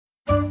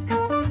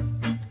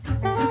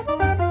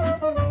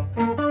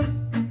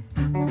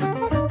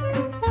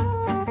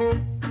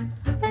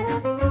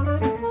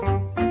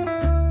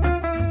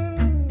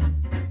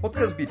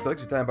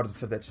Koledzy, witałem bardzo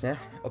serdecznie.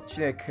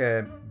 Odcinek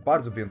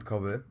bardzo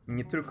wyjątkowy.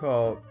 Nie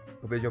tylko,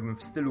 powiedziałbym,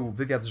 w stylu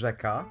wywiad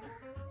rzeka,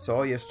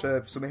 co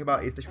jeszcze w sumie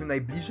chyba jesteśmy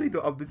najbliżej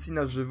do audycji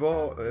na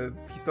żywo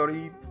w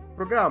historii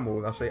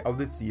programu, naszej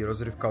audycji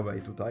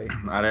rozrywkowej tutaj.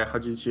 Ale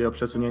chodzi ci o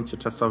przesunięcie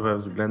czasowe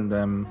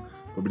względem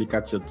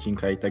publikacji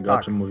odcinka i tego, Tak.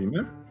 o czym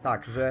mówimy?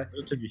 Tak, że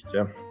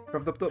Rzeczywiście.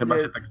 prawdopodobnie...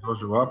 Chyba się tak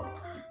złożyło,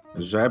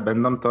 że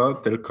będą to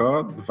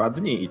tylko 2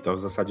 dni i to w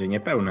zasadzie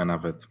niepełne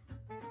nawet.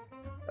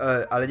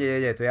 Ale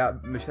nie, to ja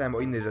myślałem o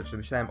innej rzeczy.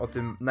 Myślałem o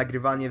tym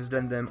nagrywanie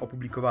względem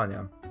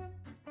opublikowania.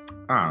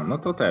 A, no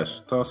to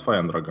też, to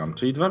swoją drogą,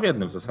 czyli 2 w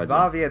 1 w zasadzie.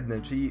 2 w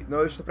 1, czyli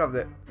no już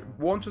naprawdę,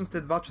 łącząc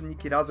te dwa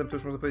czynniki razem, to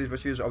już można powiedzieć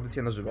właściwie, że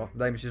audycja na żywo.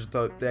 Wydaje mi się, że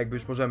to jakby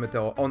już możemy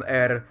to on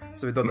air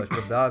sobie dodać,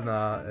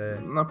 prawda?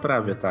 No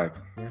prawie tak.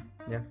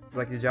 Nie? To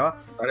tak nie działa?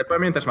 Ale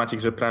pamiętasz, Maciek,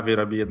 że prawie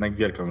robi jednak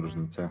wielką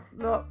różnicę.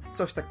 No,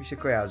 coś tak mi się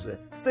kojarzy.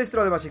 Z tej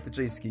strony Maciek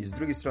Tyczyński, z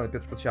drugiej strony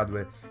Piotr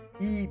Podsiadły.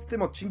 I w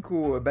tym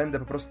odcinku będę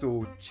po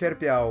prostu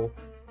cierpiał...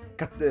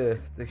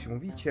 jak się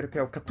mówi?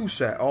 Cierpiał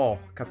katusze. O,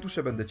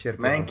 katusze będę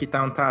cierpiał. Męki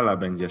Tauntala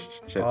będziesz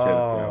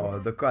cierpiał. O,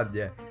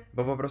 dokładnie.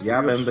 Bo po prostu ja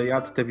już... będę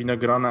jadł te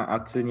winogrona, a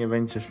ty nie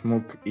będziesz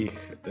mógł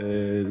ich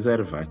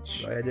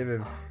zerwać. No ja nie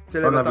wiem.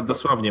 To nawet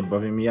dosłownie,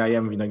 bowiem ja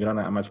jem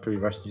winogrona, a Maćkowi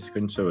właśnie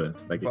skończyły.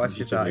 Tak jak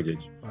musicie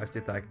wiedzieć.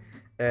 Właśnie tak.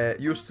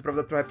 Już co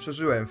prawda trochę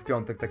przeżyłem w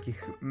piątek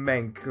takich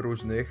męk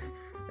różnych,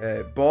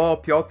 bo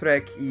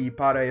Piotrek i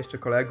parę jeszcze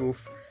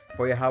kolegów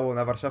pojechało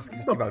na warszawski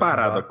festiwal. No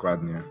para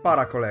dokładnie.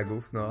 Para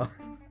kolegów, no.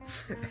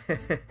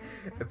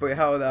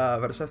 Pojechało na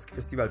warszawski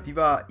festiwal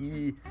piwa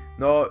i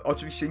no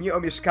oczywiście nie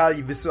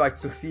omieszkali wysyłać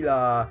co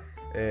chwila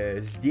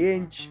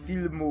zdjęć,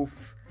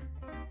 filmów.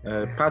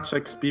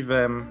 Paczek z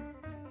piwem.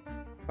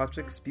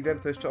 Paczek z piwem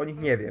to jeszcze o nich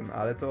nie wiem,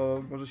 ale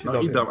to może się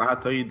dowiem.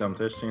 Idą,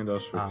 to jeszcze nie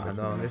doszły.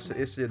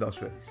 Jeszcze nie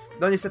doszły.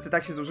 No niestety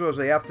tak się złożyło,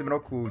 że ja w tym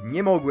roku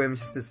nie mogłem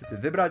się niestety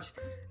wybrać,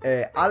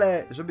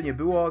 ale żeby nie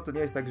było, to nie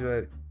jest tak,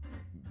 że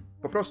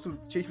po prostu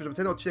chcieliśmy, żeby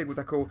ten odcinek był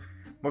taką,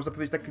 można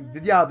powiedzieć, takim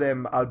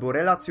wywiadem albo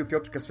relacją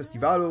Piotrka z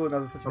festiwalu na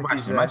zasadzie no takiej,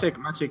 właśnie, że...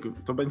 Maciek,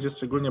 to będzie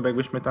szczególnie, bo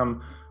jakbyśmy tam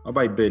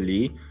obaj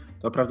byli,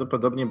 to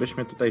prawdopodobnie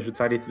byśmy tutaj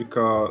rzucali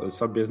tylko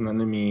sobie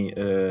znanymi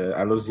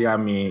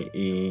aluzjami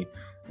i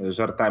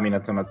żartami na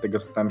temat tego,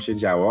 co tam się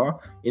działo.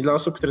 I dla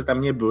osób, które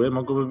tam nie były,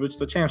 mogłoby być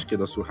to ciężkie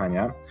do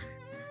słuchania.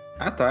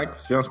 A tak,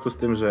 w związku z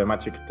tym, że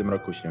Maciek w tym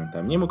roku się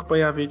tam nie mógł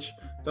pojawić,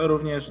 to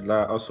również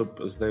dla osób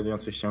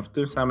znajdujących się w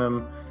tym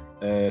samym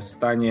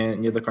stanie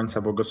nie do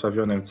końca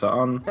błogosławionym co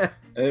on,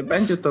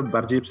 będzie to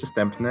bardziej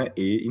przystępne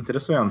i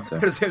interesujące.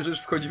 Rozumiem, że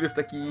już wchodzimy w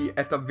taki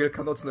etap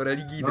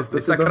wielkanocno-religijny,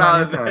 no,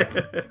 sakralny. Tak.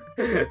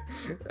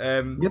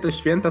 Nie te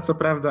święta, co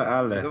prawda,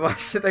 ale... No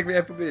właśnie, tak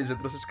miałem powiedzieć, że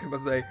troszeczkę chyba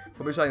tutaj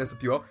pomieszanie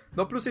nastąpiło.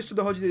 No plus jeszcze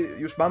dochodzi,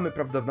 już mamy,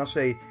 prawda, w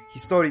naszej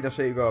historii,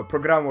 naszego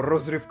programu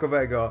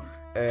rozrywkowego,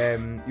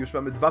 już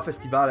mamy 2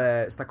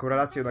 festiwale z taką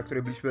relacją, na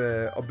której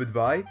byliśmy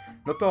obydwaj.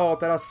 No to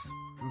teraz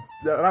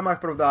w ramach,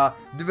 prawda,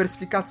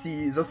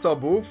 dywersyfikacji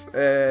zasobów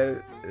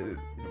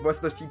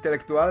własności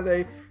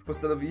intelektualnej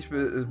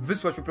postanowiliśmy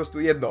wysłać po prostu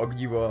jedno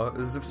ogniwo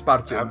z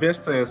wsparciem. A wiesz,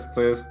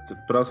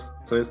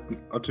 co jest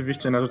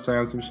oczywiście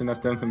narzucającym się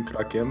następnym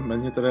krokiem?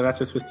 Będzie to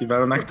relacja z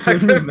festiwalu, na którym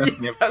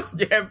nikt z nas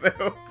nie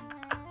był.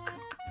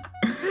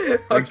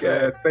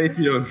 Także stay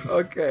tuned.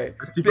 Okay.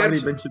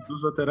 Festiwali będzie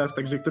dużo teraz,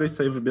 także któryś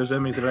sobie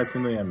wybierzemy i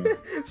zrelacjonujemy.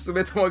 W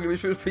sumie to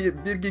moglibyśmy już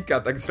Birgika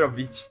tak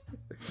zrobić.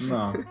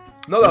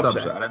 No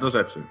dobrze, ale do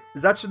rzeczy.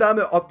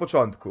 Zaczynamy od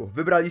początku.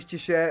 Wybraliście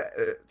się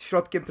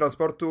środkiem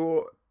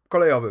transportu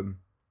kolejowym.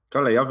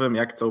 Kolejowym,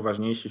 jak co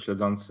uważniejsi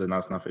śledzący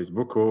nas na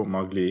Facebooku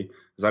mogli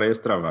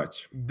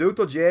zarejestrować. Był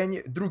to dzień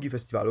drugi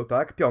festiwalu,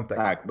 tak? Piątek.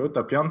 Tak, był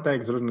to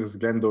piątek, z różnych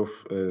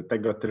względów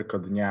tego tylko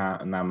dnia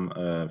nam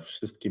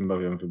wszystkim,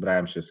 bowiem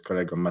wybrałem się z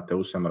kolegą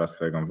Mateuszem oraz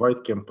kolegą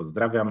Wojtkiem,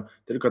 pozdrawiam.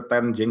 Tylko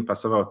ten dzień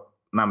pasował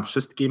nam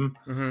wszystkim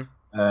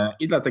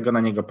i dlatego na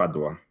niego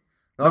padło.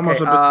 No okay,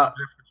 może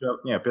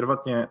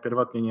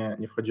pierwotnie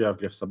nie wchodziła w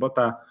grę w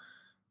sobota.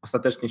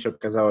 Ostatecznie się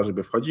okazało,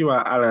 żeby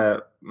wchodziła,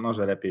 ale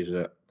może lepiej,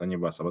 że to nie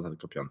była sobota,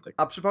 tylko piątek.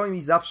 A przypomnij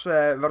mi,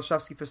 zawsze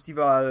warszawski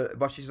festiwal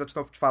właśnie się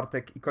zaczynał w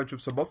czwartek i kończył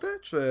w sobotę,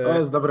 czy... To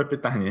jest dobre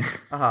pytanie.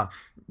 Aha.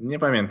 Nie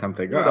pamiętam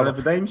tego, no ale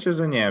wydaje mi się,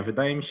 że nie.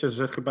 Wydaje mi się,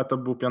 że chyba to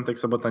był piątek,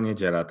 sobota,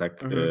 niedziela,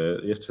 tak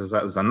jeszcze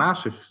za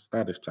naszych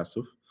starych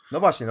czasów. No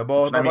właśnie, no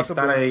bo... Przynajmniej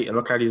starej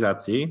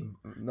lokalizacji.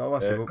 No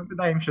właśnie. Bo...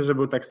 Wydaje mi się, że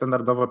był tak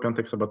standardowo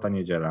piątek, sobota,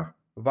 niedziela.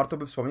 Warto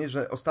by wspomnieć,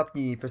 że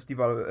ostatni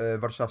festiwal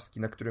warszawski,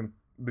 na którym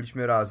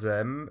byliśmy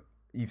razem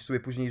i w sumie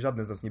później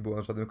żadne z nas nie było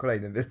na żadnym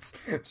kolejnym, więc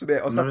w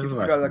sumie ostatni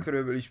festiwal, na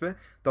którym byliśmy,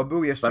 to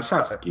był jeszcze...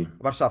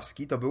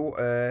 Warszawski, to był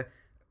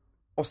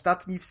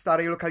ostatni w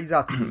starej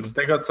lokalizacji. Z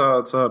tego,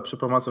 co przy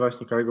pomocy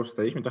właśnie kolegów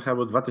wstaliśmy, to chyba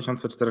był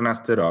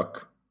 2014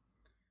 rok.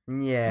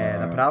 Nie,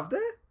 naprawdę?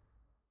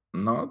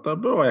 No, to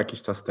było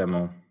jakiś czas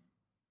temu.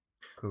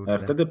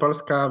 Wtedy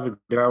Polska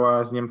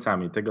wygrała z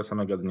Niemcami tego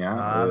samego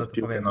dnia w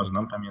piłkę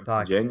nożną,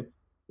 pamiętam dzień.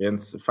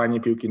 Więc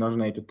fani piłki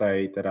nożnej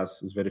tutaj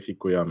teraz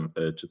zweryfikują,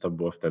 czy to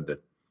było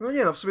wtedy. No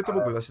nie, no w sumie to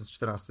był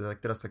 2014, tak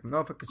teraz tak,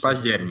 no faktycznie.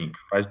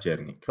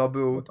 Październik.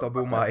 To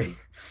był maj.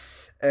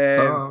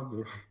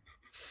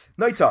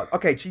 No i co?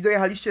 Okej, czyli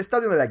dojechaliście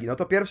Stadion Legii. No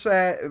to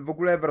pierwsze w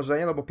ogóle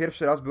wrażenie, no bo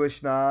pierwszy raz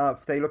byłeś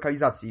w tej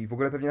lokalizacji. W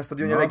ogóle pewnie na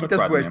Stadionie Legii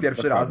też byłeś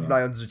pierwszy raz,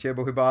 znając życie,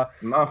 bo chyba...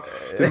 No,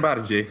 tym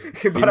bardziej.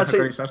 Chyba w raczej...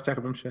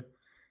 okolicznościach bym się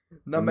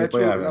na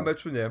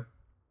meczu nie.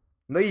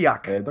 No i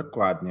jak?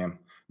 Dokładnie.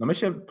 No my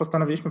się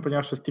postanowiliśmy,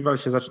 ponieważ festiwal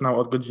się zaczynał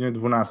od godziny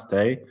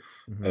 12,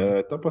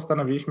 to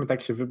postanowiliśmy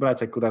tak się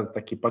wybrać, akurat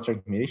taki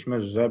pociąg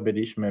mieliśmy, że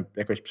byliśmy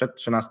jakoś przed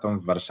 13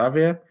 w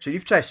Warszawie. Czyli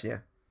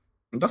wcześnie.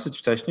 Dosyć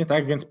wcześnie,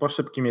 tak, więc po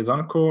szybkim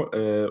jedzonku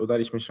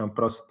udaliśmy się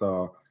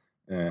prosto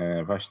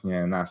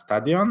właśnie na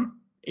stadion.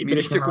 I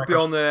mieliście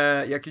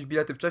kupione jakieś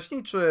bilety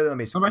wcześniej, czy na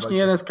miejscu? No właśnie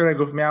jeden z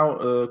kolegów miał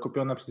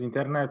kupione przez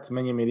internet,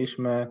 my nie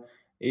mieliśmy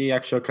i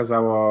jak się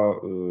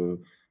okazało,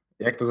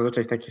 jak to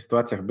zazwyczaj w takich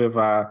sytuacjach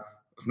bywa,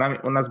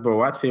 u nas było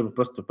łatwiej, po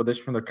prostu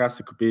podeszliśmy do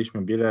kasy,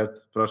 kupiliśmy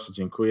bilet, proszę,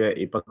 dziękuję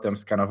i potem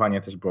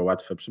skanowanie też było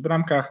łatwe przy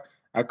bramkach,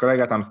 a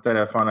kolega tam z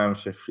telefonem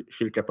się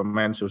chwilkę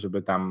pomęczył,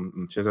 żeby tam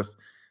się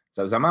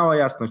za mała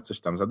jasność,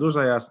 coś tam za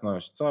duża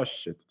jasność, coś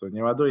się tu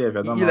nie ładuje,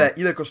 wiadomo.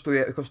 Ile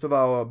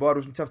kosztowało? Była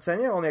różnica w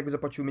cenie? On jakby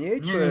zapłacił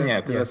mniej? Czy...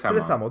 Nie, tyle samo.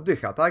 Tyle samo,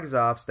 dycha, tak?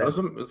 Za wstęp.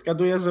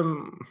 Zgaduję, że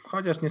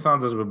chociaż nie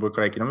sądzę, żeby były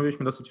kolejki. No my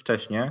byliśmy dosyć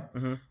wcześnie,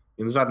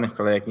 więc żadnych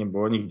kolejek nie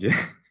było nigdzie.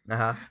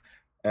 Aha.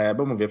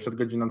 Bo mówię, przed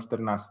godziną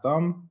 14,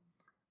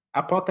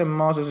 a potem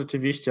może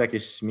rzeczywiście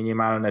jakieś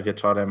minimalne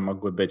wieczorem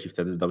mogły być i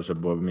wtedy dobrze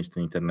byłoby mieć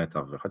ten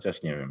internetowy,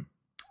 chociaż nie wiem.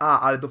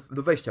 Ale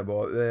do wejścia,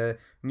 bo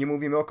nie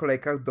mówimy o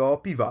kolejkach do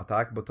piwa,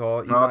 tak? Bo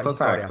to inna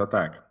historia.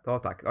 To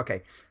tak,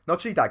 okej. No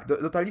czyli tak,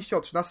 dotarliście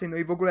o 13, no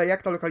i w ogóle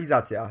jak ta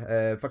lokalizacja?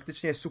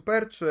 Faktycznie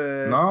super,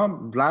 czy... No,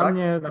 dla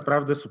mnie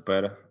naprawdę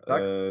super.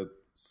 Tak?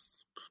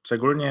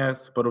 Szczególnie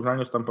w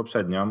porównaniu z tą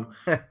poprzednią.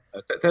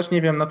 Też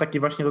nie wiem, no taki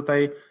właśnie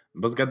tutaj,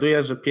 bo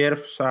zgaduję, że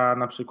pierwsza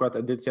na przykład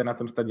edycja na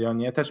tym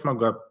stadionie też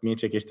mogła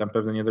mieć jakieś tam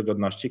pewne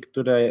niedogodności,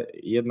 które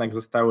jednak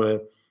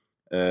zostały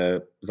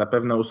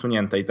zapewne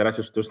usunięte i teraz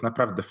już to jest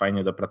naprawdę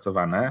fajnie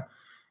dopracowane.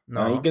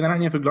 No i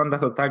generalnie wygląda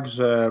to tak,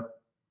 że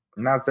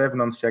na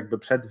zewnątrz jakby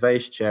przed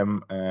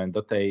wejściem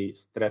do tej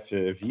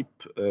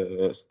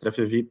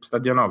strefy VIP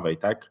stadionowej,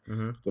 tak,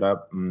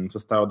 która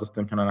została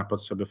udostępniona na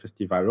potrzeby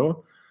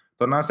festiwalu,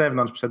 to na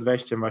zewnątrz przed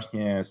wejściem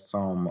właśnie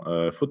są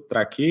food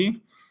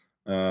trucki,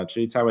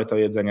 czyli całe to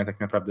jedzenie tak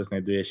naprawdę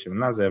znajduje się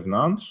na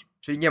zewnątrz.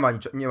 Czyli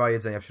nie ma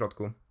jedzenia w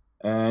środku?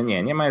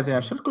 Nie ma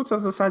jedzenia w środku, co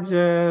w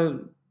zasadzie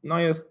no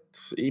jest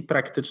i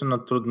praktyczne, no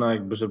trudno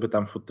jakby, żeby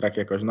tam food truck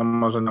jakoś, no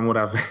może na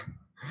murawę.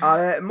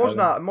 Ale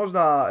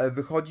można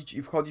wychodzić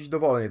i wchodzić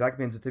dowolnie, tak?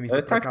 Między tymi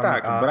food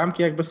truckami. Tak.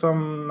 Bramki jakby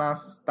są na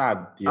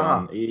stadion.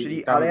 Aha,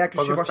 czyli, ale jak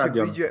już się właśnie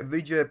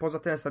wyjdzie poza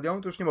ten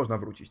stadion, to już nie można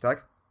wrócić,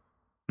 tak?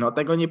 No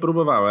tego nie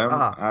próbowałem,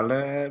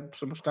 ale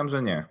przypuszczam,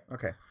 że nie.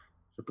 Okay.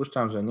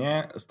 Przypuszczam, że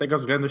nie. Z tego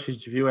względu się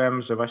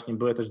zdziwiłem, że właśnie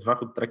były też 2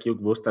 food trucki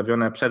były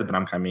ustawione przed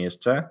bramkami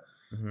jeszcze.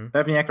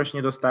 Pewnie jakoś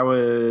nie dostały,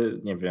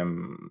 nie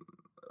wiem,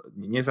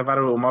 nie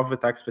zawarły umowy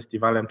tak z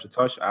festiwalem czy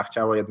coś, a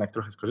chciało jednak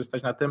trochę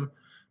skorzystać na tym.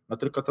 No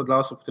tylko to dla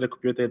osób, które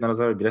kupiły te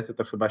jednorazowe bilety,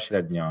 to chyba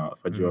średnio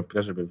wchodziło w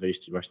grę, żeby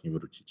wyjść i właśnie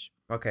wrócić.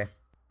 Okay.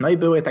 No i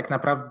były tak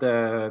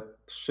naprawdę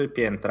 3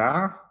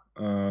 piętra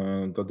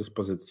do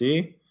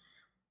dyspozycji.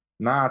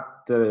 Na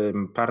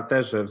tym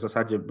parterze w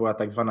zasadzie była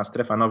tak zwana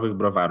strefa nowych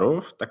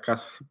browarów, taka,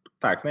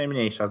 tak,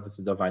 najmniejsza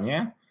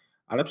zdecydowanie,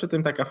 ale przy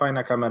tym taka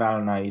fajna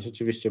kameralna i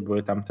rzeczywiście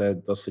były tam te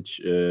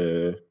dosyć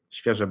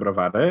świeże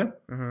browary.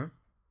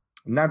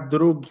 Na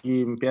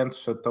drugim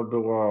piętrze to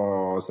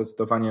było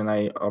zdecydowanie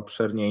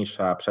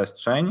najobszerniejsza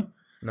przestrzeń.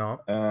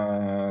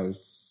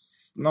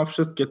 No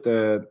wszystkie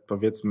te,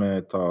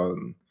 powiedzmy, to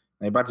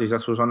najbardziej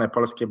zasłużone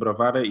polskie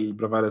browary i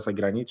browary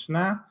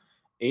zagraniczne.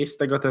 I z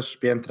tego też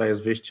piętra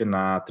jest wyjście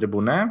na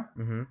trybunę.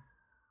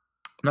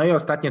 No i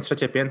ostatnie,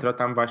 3 piętro,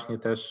 tam właśnie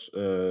też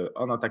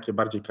ono takie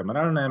bardziej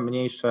kameralne,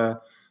 mniejsze,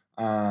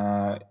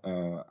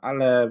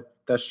 ale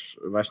też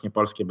właśnie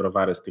polskie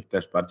browary z tych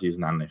też bardziej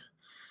znanych.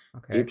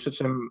 Okay. I przy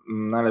czym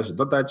należy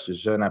dodać,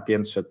 że na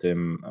piętrze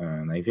tym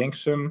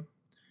największym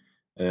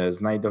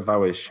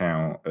znajdowały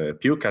się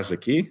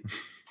piłkarzyki,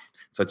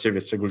 co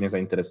Ciebie szczególnie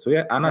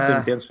zainteresuje, a na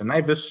tym piętrze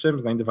najwyższym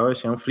znajdowały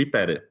się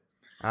flipery.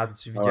 A, to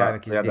ci widziałem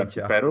jakieś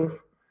zdjęcia.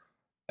 Fliperów.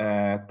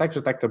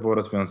 Także tak to było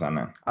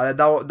rozwiązane. Ale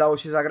dało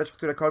się zagrać w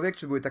którekolwiek,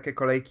 czy były takie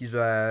kolejki,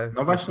 że...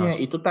 No właśnie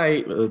i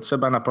tutaj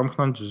trzeba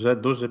napomknąć, że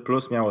duży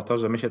plus miało to,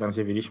 że my się tam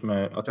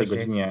zjawiliśmy o tej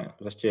godzinie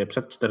właściwie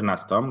przed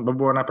 14, bo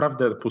było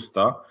naprawdę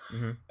pusto.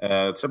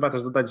 Trzeba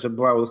też dodać, że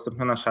była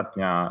udostępniona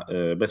szatnia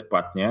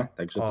bezpłatnie,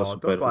 także to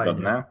super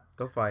wygodne.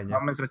 To fajnie.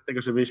 No my z racji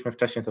tego, że byliśmy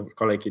wcześniej, to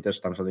kolejki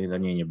też tam żadnej do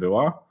niej nie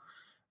było.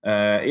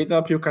 I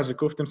do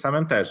piłkarzyków tym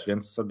samym też,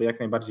 więc sobie jak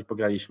najbardziej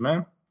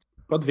pograliśmy.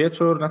 Pod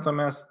wieczór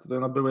natomiast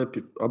były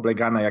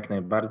oblegane jak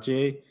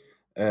najbardziej.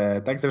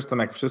 Tak zresztą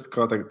jak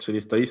wszystko, tak,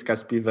 czyli stoiska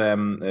z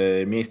piwem,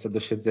 miejsce do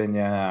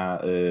siedzenia,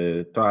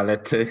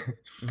 toalety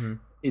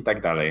i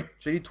tak dalej.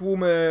 Czyli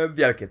tłumy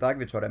wielkie, tak?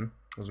 Wieczorem?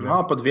 Rozumiem.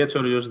 No pod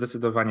wieczór już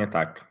zdecydowanie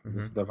tak.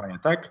 Zdecydowanie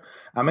tak.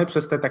 A my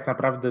przez te tak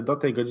naprawdę do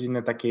tej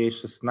godziny takiej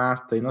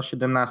 16, no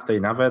 17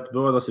 nawet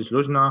było dosyć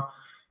luźno.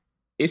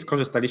 I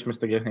skorzystaliśmy z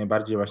tego jak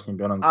najbardziej właśnie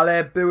biorąc...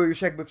 Ale były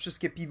już jakby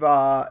wszystkie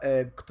piwa,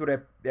 które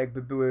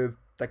jakby były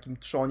w takim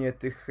trzonie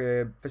tych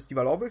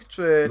festiwalowych,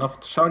 czy... No w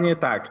trzonie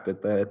tak,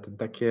 te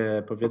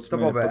takie powiedzmy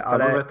podstawowe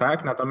ale...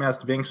 tak,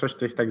 natomiast większość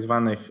tych tak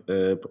zwanych,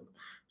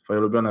 twoje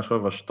ulubione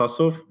słowo,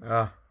 sztosów,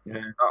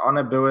 no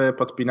one były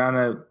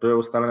podpinane, były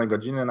ustalone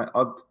godziny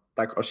od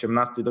tak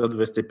 18 do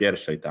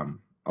 21 tam.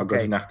 O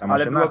godzinach tam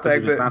 18, ale było to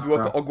jakby 19.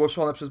 było to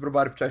ogłoszone przez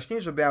browary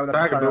wcześniej, że miały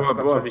napisane... Tak,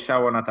 było,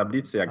 wisiało na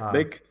tablicy jak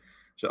byk,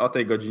 że o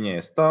tej godzinie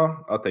jest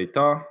to, o tej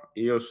to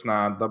i już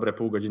na dobre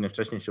pół godziny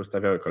wcześniej się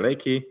ustawiały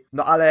kolejki.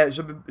 No ale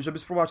żeby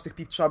spróbować tych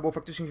piw, trzeba było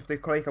faktycznie się w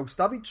tych kolejkach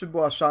ustawić, czy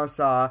była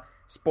szansa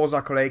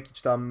spoza kolejki,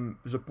 czy tam,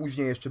 że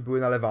później jeszcze były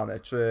nalewane,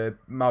 czy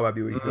małe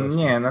były ich ilości?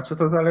 Nie, znaczy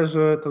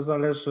to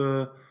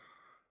zależy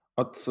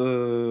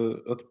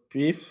od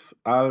piw,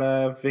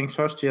 ale w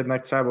większości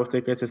jednak trzeba było w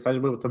tej kolejce stać,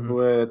 bo to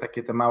były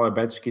takie te małe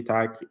beczki,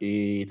 tak,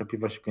 i to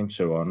piwo się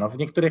kończyło. No w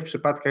niektórych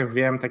przypadkach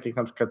wiem, tak jak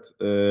na przykład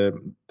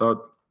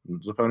to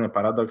zupełnie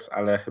paradoks,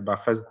 ale chyba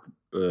Fest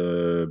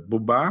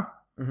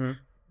Buba,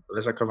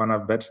 leżakowana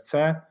w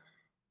beczce,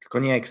 tylko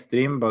nie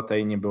Extreme, bo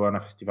tej nie było na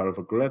festiwalu w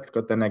ogóle,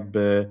 tylko ten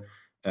jakby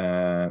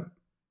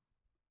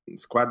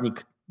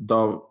składnik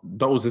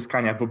do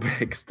uzyskania Buby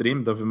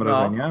Extreme, do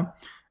wymrożenia. No.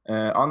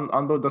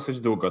 On był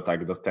dosyć długo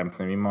tak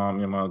dostępny,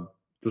 mimo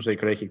dużej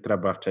kolejki, która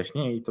była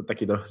wcześniej i to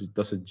takie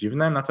dosyć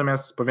dziwne,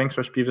 natomiast po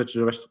większość piw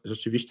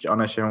rzeczywiście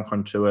one się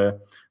kończyły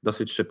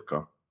dosyć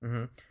szybko.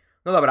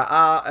 No dobra,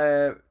 a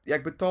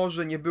jakby to,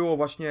 że nie było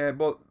właśnie,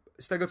 bo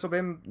z tego co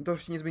wiem, to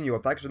się nie zmieniło,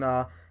 tak? Że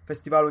na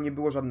festiwalu nie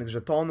było żadnych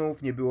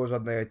żetonów, nie było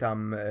żadnej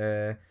tam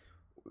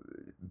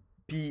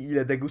pij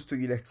ile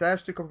degustuj ile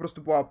chcesz, tylko po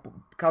prostu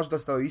każde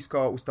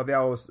stoisko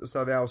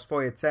ustawiało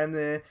swoje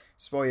ceny,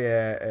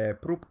 swoje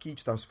próbki,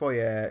 czy tam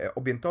swoje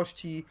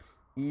objętości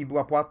i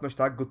była płatność,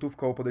 tak,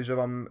 gotówką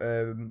podejrzewam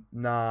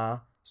na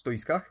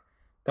stoiskach.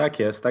 Tak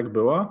jest, tak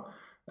było.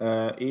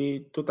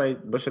 I tutaj,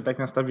 bo się tak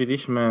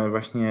nastawiliśmy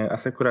właśnie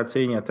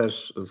asekuracyjnie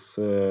też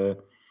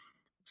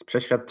z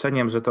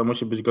przeświadczeniem, że to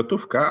musi być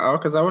gotówka, a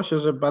okazało się,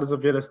 że bardzo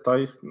wiele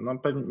stoisk, no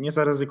nie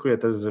zaryzykuję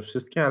też, że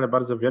wszystkie, ale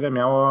bardzo wiele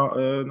miało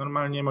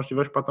normalnie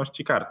możliwość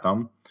płatności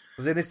kartą.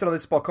 Z jednej strony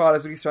spoko, ale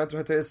z drugiej strony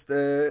trochę to jest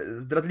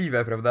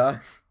zdradliwe, prawda?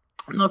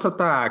 No to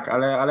tak,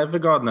 ale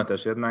wygodne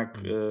też jednak,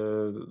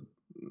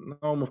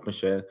 no umówmy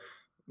się.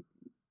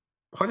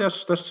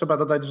 Chociaż też trzeba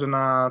dodać, że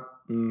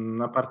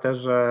na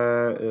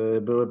parterze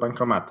były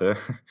bankomaty,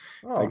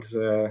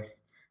 także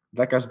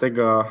dla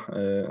każdego,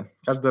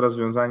 każde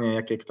rozwiązanie,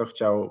 jakie kto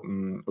chciał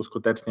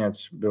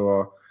uskuteczniać,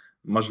 było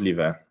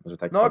możliwe, że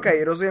tak powiem. No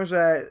okej, rozumiem,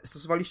 że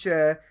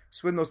stosowaliście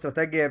słynną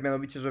strategię,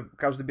 mianowicie, że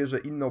każdy bierze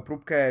inną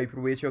próbkę i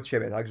próbujecie od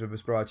siebie, tak, żeby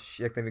spróbować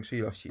jak największej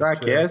ilości.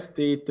 Tak jest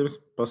i tym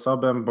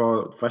sposobem,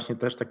 bo właśnie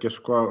też takie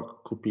szkło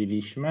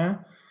kupiliśmy,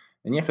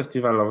 nie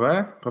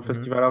festiwalowe, bo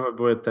festiwalowe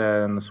były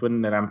ten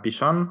słynny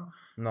Rampiszon,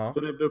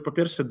 który był po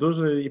pierwsze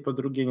duży i po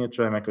drugie nie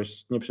czułem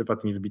jakoś, nie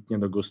przypadł mi wybitnie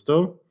do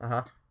gustu.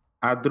 Aha.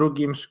 A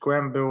drugim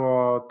szkłem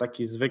było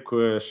taki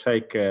zwykły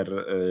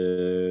shaker,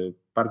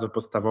 bardzo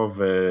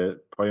podstawowy,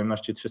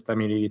 pojemności 300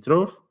 ml.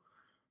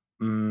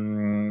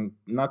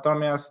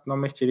 Natomiast no,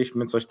 my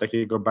chcieliśmy coś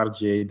takiego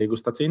bardziej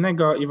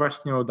degustacyjnego i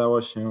właśnie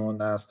udało się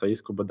na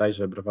stoisku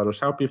bodajże browaru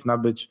Szałpiw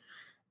nabyć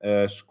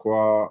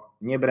szkło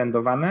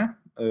niebrandowane,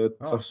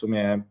 co w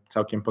sumie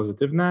całkiem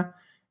pozytywne.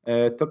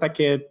 To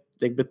takie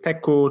jakby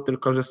teku,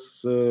 tylko że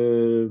z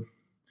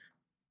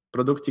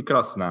produkcji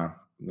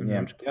Krosna. Nie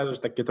wiem, czy kojarzysz,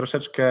 takie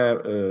troszeczkę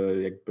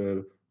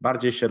jakby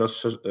bardziej się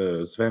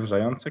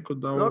zwężające ku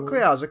dołu. No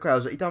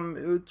kojarzę. I tam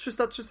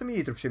 300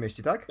 ml się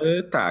mieści, tak?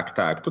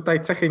 Tak.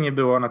 Tutaj cechy nie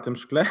było na tym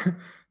szkle,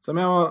 co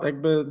miało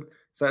jakby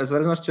w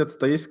zależności od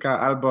stoiska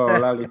albo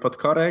lali pod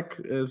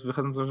korek,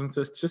 wychodząc z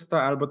że jest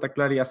 300, albo tak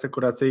lali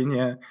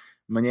asekuracyjnie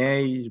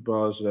mniej,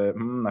 bo że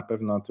na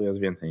pewno tu jest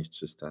więcej niż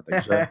 300.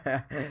 Także,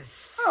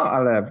 no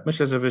ale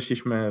myślę, że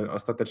wyszliśmy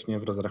ostatecznie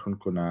w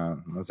rozrachunku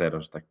na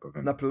zero, że tak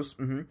powiem. Na plus.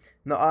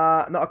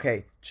 No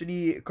okej.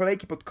 Czyli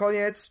kolejki pod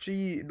koniec,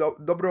 czyli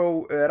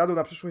dobrą radą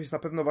na przyszłość jest na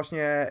pewno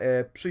właśnie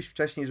przyjść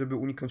wcześniej, żeby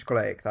uniknąć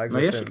kolejek, tak? No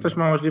jeśli ktoś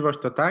ma możliwość,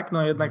 to tak,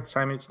 no jednak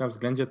trzeba mieć na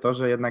względzie to,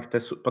 że jednak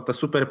po te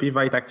super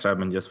piwa i tak trzeba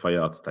będzie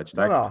swoje odstać,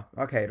 tak? No,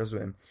 okej,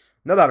 rozumiem.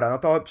 No dobra, no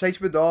to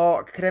przejdźmy do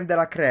crème de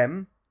la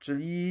crème,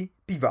 czyli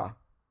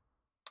piwa.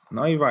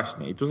 No i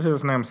właśnie, i tu się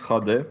zaczynają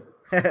schody,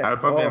 ale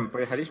powiem,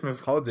 pojechaliśmy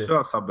w 3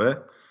 osoby,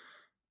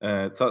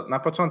 co na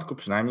początku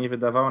przynajmniej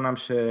wydawało nam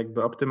się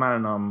jakby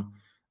optymalną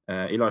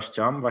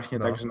ilością, właśnie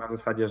tak, że na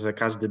zasadzie, że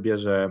każdy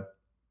bierze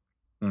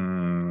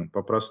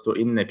po prostu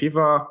inne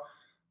piwo,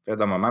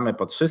 wiadomo, mamy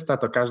po 300,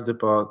 to każdy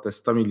po te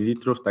 100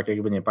 ml, tak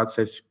jakby nie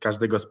patrzeć,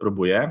 każdego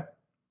spróbuje.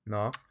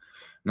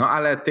 No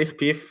ale tych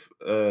piw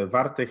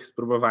wartych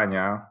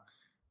spróbowania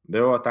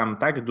było tam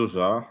tak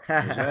dużo,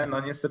 że no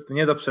niestety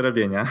nie do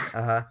przerobienia.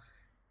 Aha.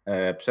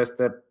 Przez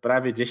te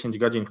prawie 10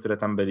 godzin, które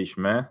tam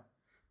byliśmy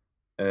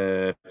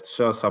w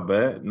 3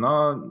 osoby,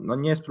 no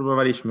nie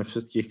spróbowaliśmy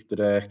wszystkich,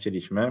 które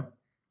chcieliśmy.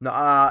 No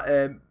a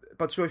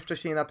patrzyłeś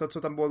wcześniej na to,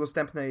 co tam było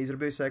dostępne i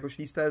zrobiłeś sobie jakąś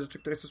listę rzeczy,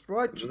 które chcesz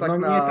spróbować, czy tak No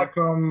na...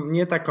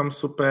 nie taką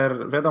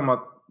super,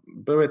 wiadomo,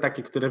 były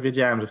takie, które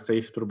wiedziałem, że chcę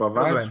ich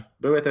spróbować. Rozumiem.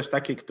 Były też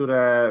takie,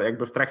 które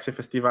jakby w trakcie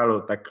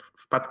festiwalu tak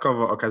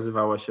wpadkowo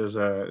okazywało się,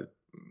 że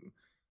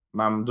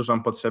mam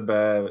dużą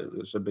potrzebę,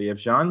 żeby je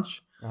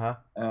wziąć.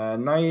 Aha.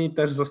 No i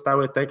też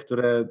zostały te,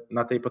 które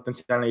na tej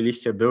potencjalnej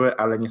liście były,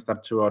 ale nie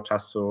starczyło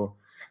czasu,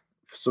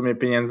 w sumie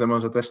pieniędzy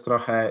może też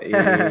trochę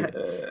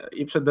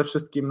i przede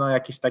wszystkim no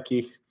jakichś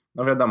takich,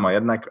 no wiadomo,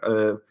 jednak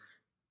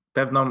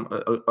pewną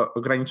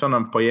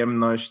ograniczoną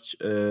pojemność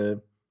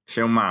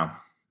się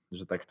ma,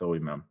 że tak to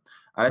ujmę.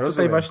 Ale Rozumiem.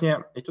 tutaj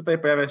właśnie, i tutaj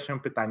pojawia się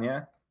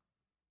pytanie,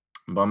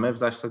 bo my w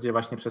zasadzie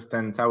właśnie przez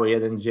ten cały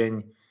jeden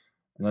dzień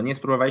no nie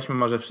spróbowaliśmy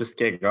może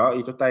wszystkiego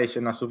i tutaj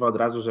się nasuwa od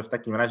razu, że w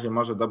takim razie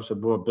może dobrze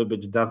byłoby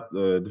być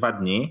 2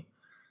 dni,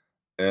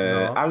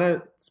 No.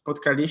 ale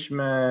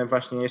spotkaliśmy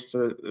właśnie jeszcze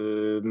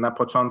na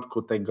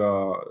początku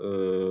tego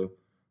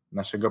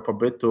naszego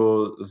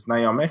pobytu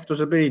znajomych,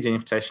 którzy byli dzień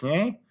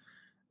wcześniej.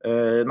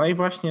 No i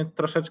właśnie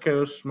troszeczkę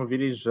już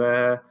mówili,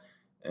 że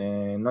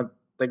no,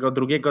 tego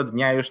drugiego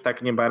dnia już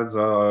tak nie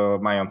bardzo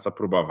mają co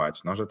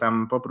próbować. No, że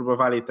tam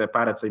popróbowali te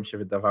parę, co im się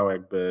wydawało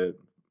jakby...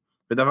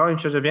 Wydawało im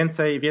się, że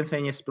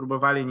więcej nie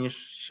spróbowali niż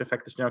się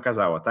faktycznie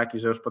okazało, tak? I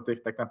że już po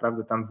tych tak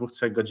naprawdę tam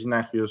 2-3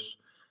 godzinach już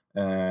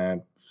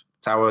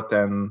całą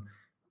ten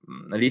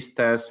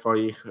listę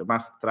swoich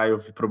must try'ów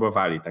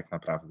wypróbowali tak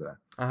naprawdę.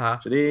 Aha.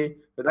 Czyli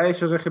wydaje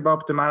się, że chyba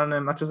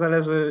optymalnym, znaczy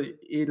zależy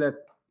ile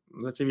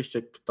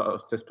rzeczywiście kto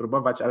chce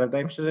spróbować, ale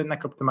wydaje mi się, że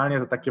jednak optymalnie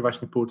to takie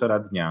właśnie 1,5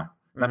 dnia.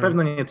 Na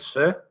pewno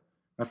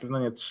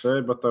nie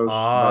 3, bo to już...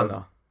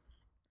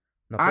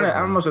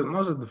 Ale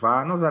może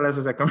 2, no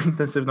zależy z jaką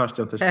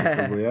intensywnością też się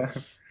próbuje.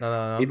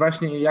 No. I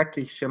właśnie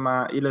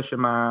ile się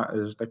ma,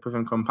 że tak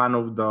powiem,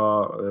 kompanów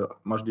do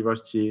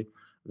możliwości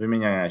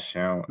wymieniania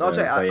się. No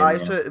a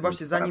jeszcze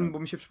właśnie bo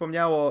mi się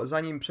przypomniało,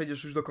 zanim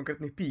przejdziesz już do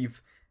konkretnych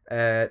piw,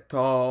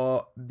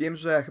 to wiem,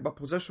 że chyba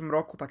po zeszłym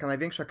roku taka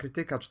największa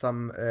krytyka, czy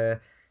tam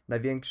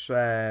największy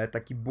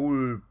taki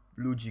ból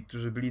ludzi,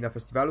 którzy byli na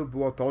festiwalu,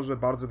 było to, że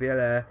bardzo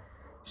wiele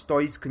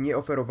stoisk nie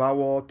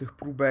oferowało tych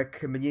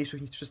próbek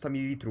mniejszych niż 300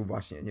 ml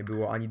właśnie, nie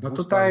było ani 200,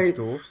 no tutaj ani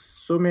 100. W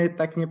sumie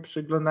tak nie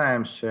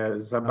przyglądałem się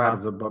za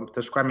bardzo, bo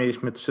też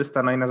mieliśmy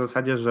 300, no i na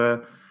zasadzie, że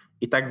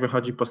i tak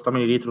wychodzi po 100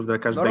 ml dla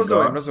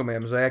każdego. No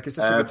rozumiem, że jak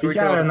jesteście we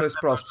trójkę, to jest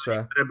prostsze.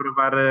 Niektóre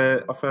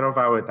browary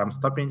oferowały tam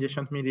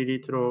 150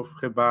 ml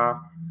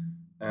chyba,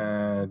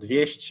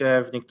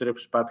 200 w niektórych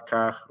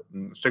przypadkach,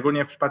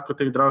 szczególnie w przypadku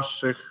tych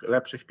droższych,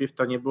 lepszych piw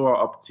to nie było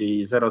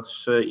opcji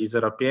 0,3 i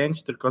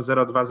 0,5, tylko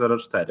 0,2,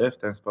 0,4 w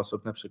ten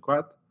sposób na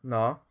przykład.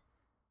 No.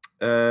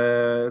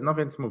 No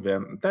więc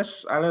mówię,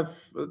 też, ale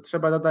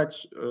trzeba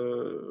dodać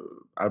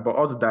albo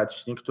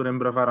oddać niektórym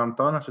browarom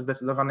to, znaczy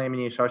zdecydowanej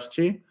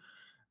mniejszości,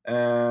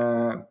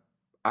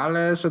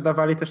 ale że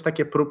dawali też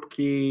takie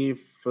próbki,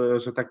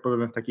 że tak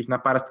powiem, w takich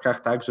naparstkach,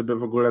 tak, żeby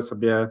w ogóle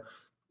sobie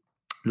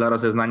dla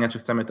rozeznania, czy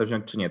chcemy to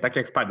wziąć, czy nie. Tak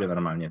jak w pubie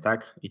normalnie,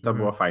 tak? I to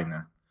było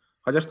fajne.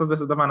 Chociaż to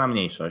zdecydowana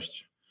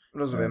mniejszość.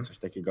 Rozumiem. Coś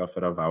takiego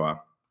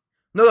oferowała.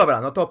 No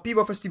dobra, no to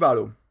piwo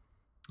festiwalu.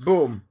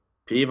 Boom.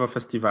 Piwo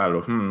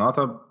festiwalu. No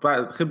to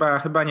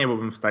chyba nie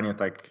byłbym w stanie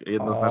tak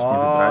jednoznacznie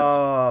wybrać.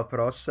 O,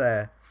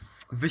 proszę.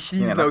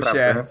 Wyśliznął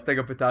się z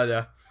tego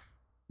pytania.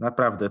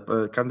 Naprawdę.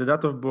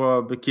 Kandydatów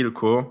byłoby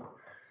kilku,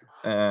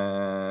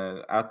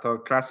 a to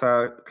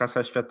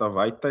klasa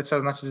światowa. I tutaj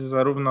trzeba znaczyć, że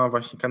zarówno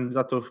właśnie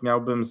kandydatów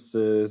miałbym z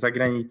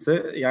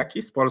zagranicy, jak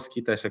i z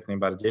Polski też jak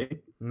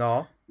najbardziej.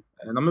 No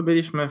my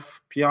byliśmy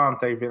w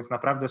piątek, więc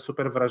naprawdę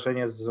super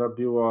wrażenie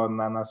zrobiło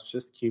na nas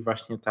wszystkich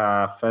właśnie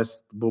ta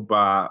Fest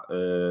Buba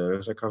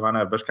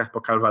rzekowana w beczkach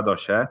po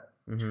Calvadosie.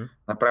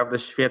 Naprawdę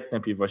świetne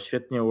piwo,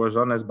 świetnie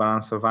ułożone,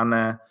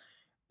 zbalansowane,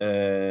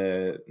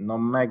 no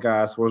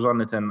mega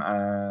złożony ten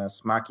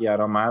smak i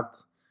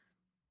aromat.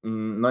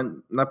 No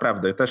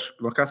naprawdę, też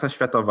klasa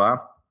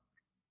światowa,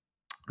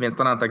 więc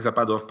to nam tak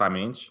zapadło w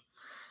pamięć.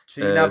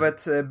 Czyli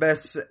nawet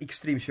bez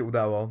Extreme się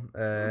udało.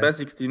 Bez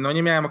Extreme, no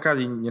nie miałem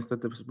okazji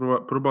niestety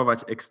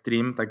próbować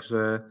Extreme,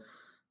 także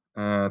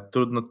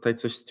trudno tutaj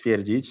coś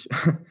stwierdzić.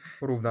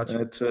 Porównać.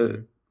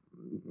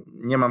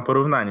 Nie mam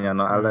porównania,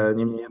 no ale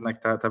niemniej jednak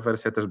ta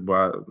wersja też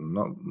była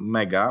no,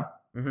 mega.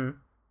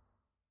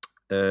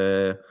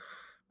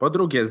 Po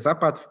drugie,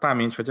 zapadł w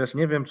pamięć, chociaż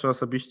nie wiem, czy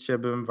osobiście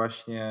bym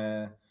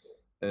właśnie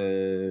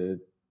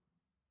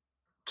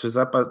czy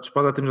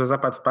poza tym, że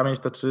zapadł w pamięć,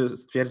 to czy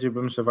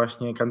stwierdziłbym, że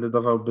właśnie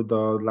kandydowałby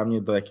dla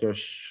mnie do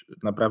jakiegoś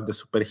naprawdę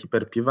super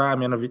hiper piwa, a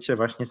mianowicie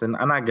właśnie ten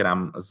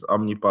anagram z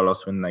Omnipolo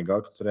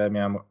słynnego, które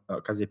miałem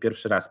okazję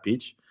pierwszy raz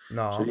pić,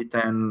 czyli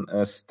ten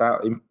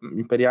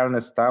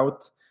imperialny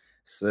stout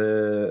z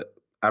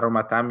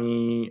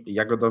aromatami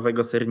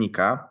jagodowego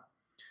sernika.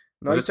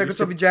 No i z tego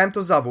co widziałem,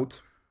 to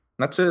zawód.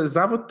 Znaczy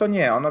zawód to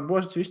nie, ono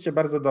było rzeczywiście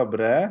bardzo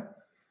dobre.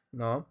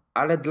 No.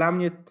 Ale dla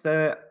mnie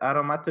te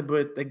aromaty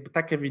były jakby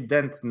tak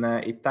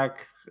ewidentne i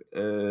tak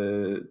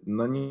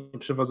no nie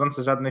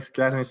przywodzące żadnych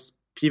skojarzeń z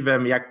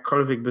piwem,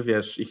 jakkolwiek by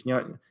wiesz,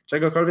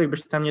 czegokolwiek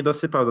byś tam nie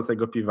dosypał do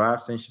tego piwa,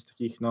 w sensie z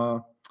takich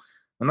no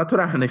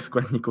naturalnych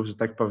składników, że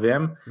tak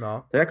powiem,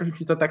 No. to jakoś mi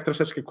się to tak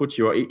troszeczkę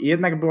kłóciło i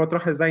jednak było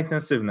trochę za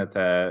intensywne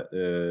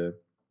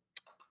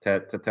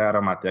te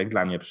aromaty, jak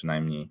dla mnie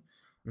przynajmniej.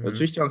 Mhm.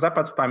 Oczywiście on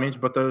zapadł w pamięć,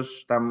 bo to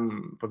już tam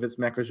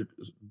powiedzmy jakoś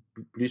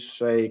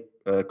bliższej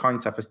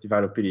końca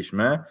festiwalu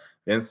piliśmy,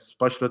 więc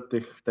spośród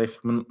tych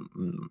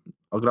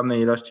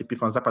ogromnej ilości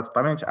piw on zapadł w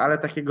pamięć, ale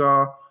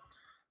takiego,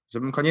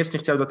 żebym koniecznie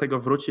chciał do tego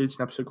wrócić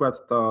na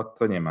przykład,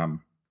 to nie mam.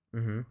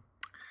 Mhm.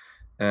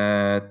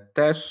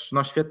 Też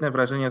no, świetne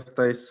wrażenie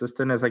tutaj ze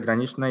sceny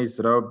zagranicznej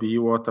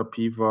zrobiło to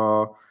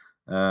piwo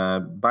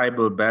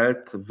Bible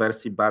Belt w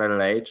wersji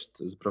Barrel Aged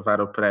z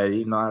browaru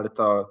Prairie, no ale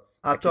to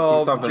A takie to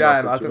kultowe widziałem,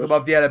 ale dosyć to już.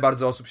 chyba wiele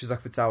bardzo osób się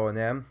zachwycało,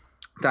 nie?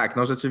 Tak,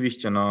 no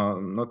rzeczywiście,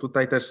 no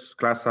tutaj też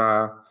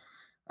klasa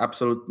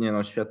absolutnie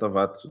no,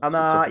 światowa. A Co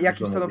na tu jakim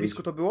dużo stanowisku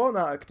mówić. to było?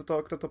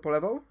 Kto to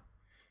polewał?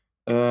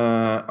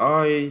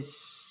 Oj,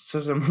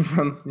 szczerze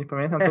mówiąc, nie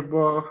pamiętam, to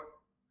było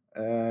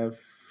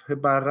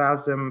chyba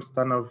razem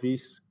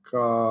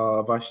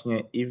stanowisko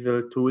właśnie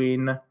Evil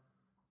Twin,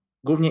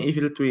 głównie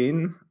Evil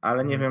Twin,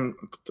 ale nie wiem,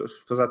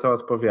 kto za to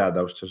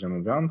odpowiadał, szczerze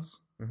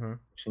mówiąc. Mhm.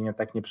 Się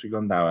tak nie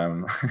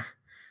przyglądałem.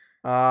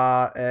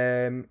 A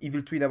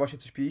Evil Twina właśnie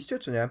coś piliście,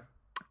 czy nie?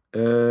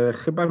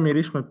 Chyba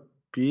mieliśmy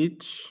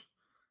pić,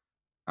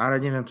 ale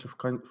nie wiem, czy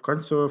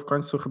w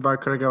końcu chyba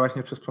kolega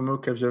właśnie przez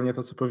pomyłkę wziął nie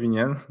to, co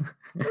powinien.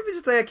 No widzę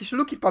tutaj jakieś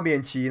luki w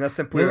pamięci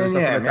następują już na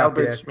Nie, tym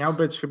etapie. miał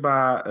być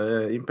chyba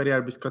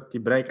Imperial Biscotti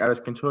Break, ale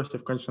skończyło się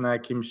w końcu na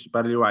jakimś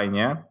barley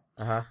wine'ie.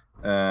 Aha.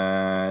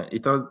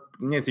 I to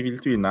nie z Evil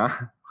Twina,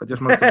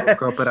 chociaż może to było w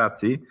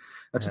kooperacji.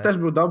 Znaczy Aha. też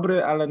był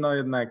dobry, ale no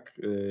jednak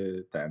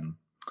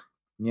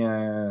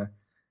nie,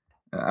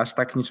 aż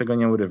tak niczego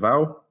nie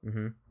urywał.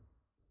 Mhm.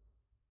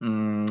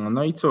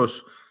 No i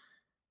cóż,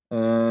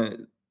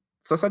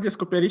 w zasadzie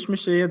skupialiśmy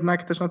się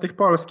jednak też na tych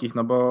polskich,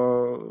 no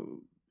bo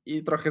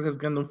i trochę ze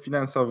względów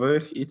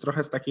finansowych i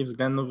trochę z takich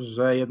względów,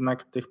 że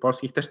jednak tych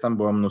polskich też tam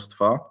było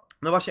mnóstwo.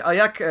 No właśnie, a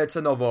jak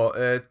cenowo?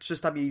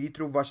 300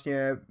 ml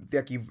właśnie w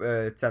jakich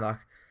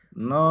cenach?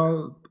 No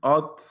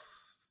od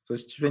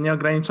właściwie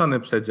nieograniczony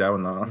przedział,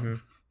 no. Mhm.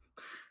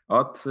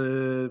 Od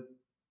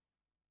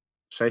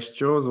 6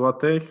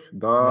 zł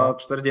do No.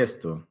 40.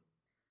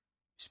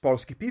 Z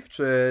polskich piw,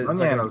 czy No z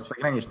nie, no z zagranicznych?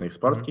 zagranicznych. Z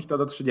polskich to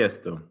do 30.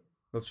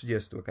 Do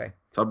 30, okej.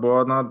 Co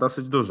było no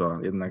dosyć dużo,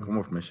 jednak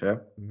umówmy się.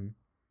 Mhm.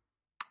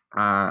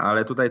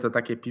 Ale tutaj to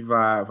takie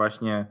piwa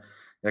właśnie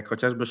jak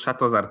chociażby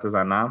Chateau z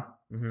Artezana.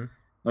 Mhm.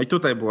 No i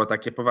tutaj było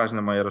takie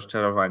poważne moje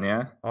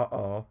rozczarowanie.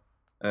 O.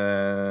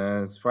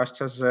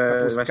 Zwłaszcza, że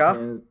Kapustka?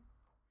 właśnie...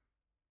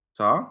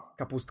 Co?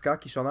 Kapustka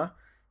kiszona?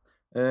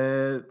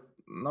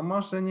 No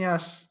może nie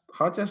aż...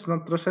 Chociaż no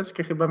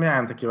troszeczkę chyba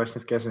miałem takie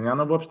właśnie skojarzenia.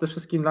 No było przede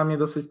wszystkim dla mnie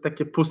dosyć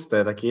takie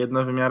puste, takie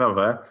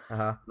jednowymiarowe.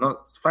 Aha.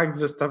 No fakt,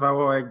 że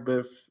stawało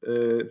jakby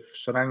w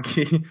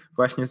szranki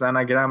właśnie z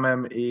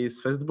anagramem i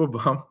z festbubą.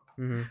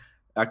 Mhm.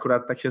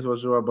 Akurat tak się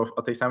złożyło, bo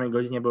o tej samej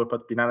godzinie były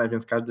podpinane,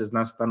 więc każdy z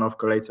nas stanął w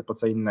kolejce po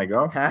co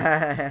innego.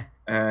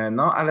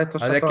 No, ale to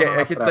Ale Chateau jakie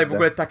tutaj w naprawdę.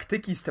 ogóle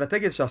taktyki i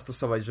strategie trzeba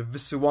stosować, że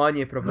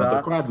wysyłanie, prawda? No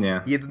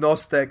dokładnie.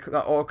 Jednostek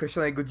o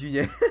określonej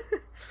godzinie.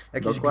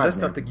 Jakiejś grze Dokładnie.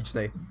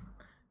 strategicznej.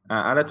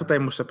 Ale tutaj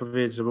muszę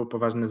powiedzieć, że był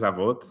poważny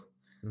zawód.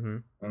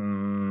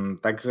 Mhm.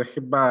 Także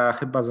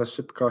chyba za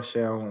szybko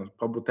się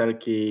po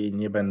butelki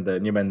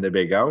nie będę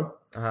biegał.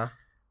 Aha.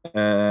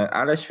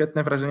 Ale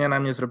świetne wrażenia na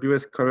mnie zrobiły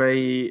z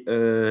kolei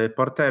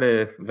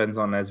portery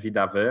wędzone z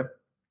Widawy.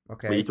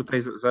 Okej. I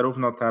tutaj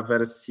zarówno ta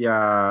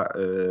wersja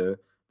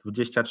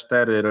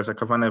 24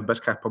 leżakowane w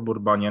beczkach po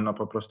bourbonie, no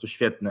po prostu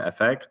świetny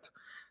efekt,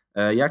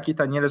 jak i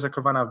ta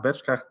nieleżakowana w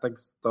beczkach, tak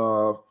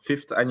to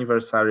Fifth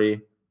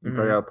Anniversary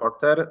Imperial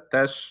Porter,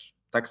 też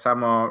tak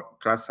samo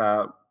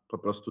klasa po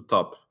prostu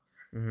top.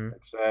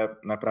 Także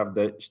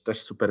naprawdę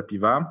też super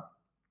piwa.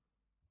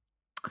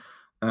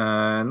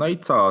 No i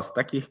co? Z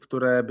takich,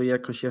 które by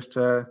jakoś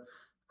jeszcze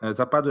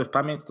zapadły w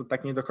pamięć, to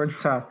tak nie do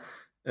końca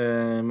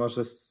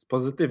może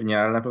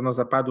pozytywnie, ale na pewno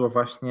zapadło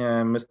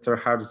właśnie Mr.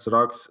 Hard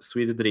Rocks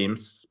Sweet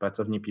Dreams z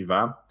pracowni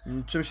piwa.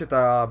 Czym się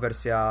ta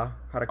wersja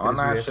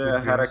charakteryzuje? Ona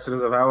się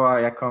charakteryzowała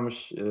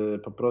jakąś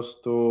po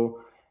prostu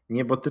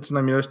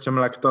niebotyczną ilością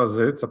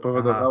laktozy, co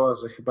powodowało,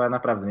 że chyba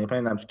naprawdę, nie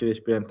pamiętam, czy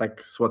kiedyś piłem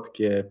tak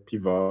słodkie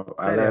piwo,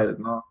 Serio? ale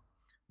no,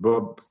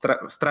 było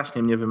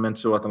strasznie mnie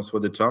wymęczyło tą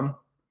słodyczą.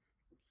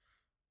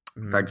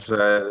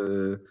 Także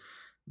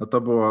no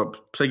to było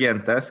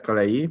przegięte z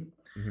kolei.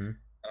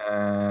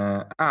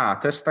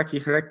 Też z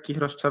takich lekkich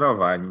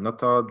rozczarowań, no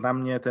to dla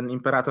mnie ten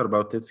Imperator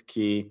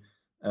Bałtycki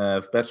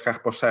w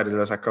beczkach po sherry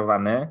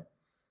leżakowany.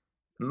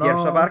 No,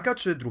 pierwsza warka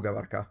czy druga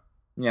warka?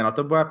 Nie, no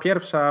to była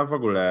pierwsza w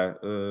ogóle,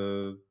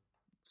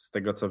 z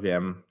tego co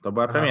wiem. To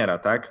była premiera,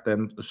 tak?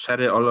 Ten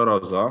sherry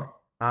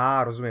Oloroso.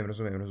 A, rozumiem,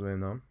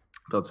 no.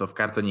 To co w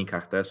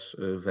kartonikach też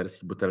w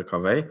wersji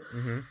butelkowej.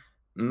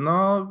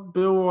 No,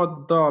 było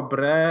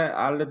dobre,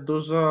 ale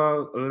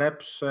dużo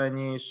lepsze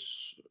niż,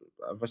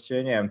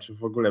 właściwie nie wiem, czy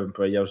w ogóle bym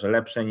powiedział, że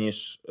lepsze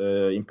niż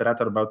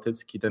Imperator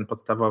Bałtycki, ten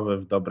podstawowy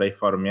w dobrej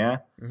formie.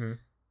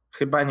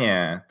 Chyba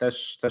nie.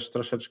 Też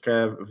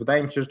troszeczkę.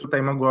 Wydaje mi się, że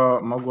tutaj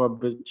mogło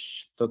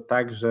być to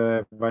tak,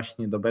 że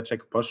właśnie do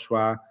beczek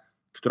poszła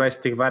któraś z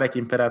tych warek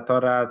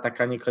Imperatora,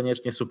 taka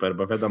niekoniecznie super,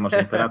 bo wiadomo,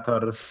 że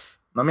Imperator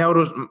no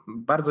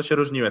bardzo się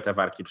różniły te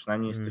warki,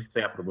 przynajmniej z tych, co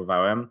ja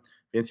próbowałem,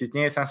 więc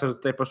istnieje szansa, że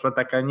tutaj poszła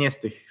taka nie z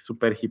tych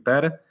super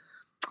hiper.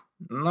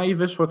 No i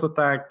wyszło to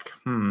tak.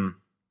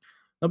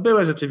 No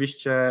były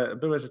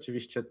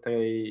rzeczywiście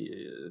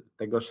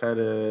tego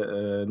sherry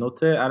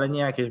nuty, ale nie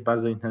jakieś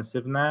bardzo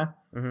intensywne.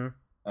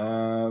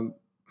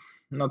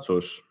 No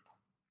cóż.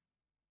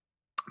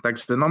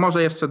 Także no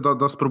może jeszcze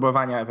do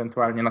spróbowania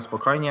ewentualnie na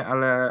spokojnie,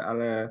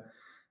 ale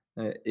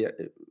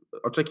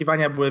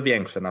oczekiwania były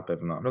większe na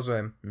pewno.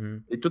 Rozumiem.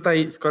 I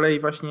tutaj z kolei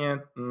właśnie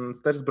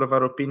też z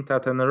browaru Pinta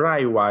ten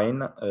rye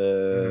wine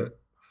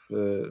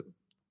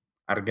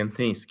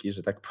argentyński,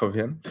 że tak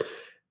powiem,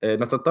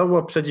 no to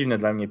było przedziwne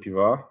dla mnie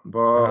piwo,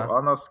 bo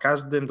ono z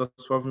każdym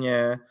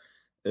dosłownie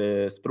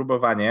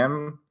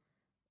spróbowaniem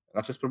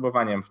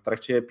w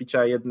trakcie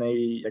picia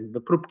jednej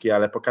jakby próbki,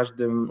 ale po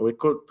każdym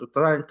łyku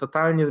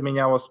totalnie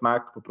zmieniało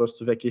smak po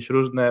prostu w jakieś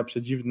różne,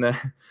 przedziwne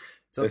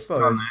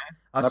strony.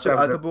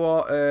 Ale to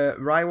było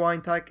rye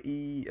wine, tak?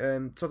 I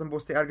co tam było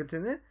z tej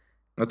Argentyny?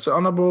 Znaczy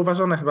ono było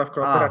uważane chyba w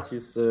kooperacji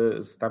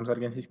z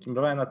argentyńskim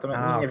browarem,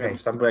 natomiast nie wiem,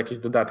 czy tam były jakieś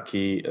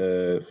dodatki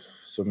w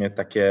sumie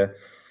takie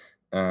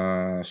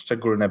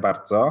szczególne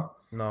bardzo.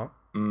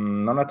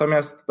 No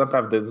natomiast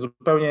naprawdę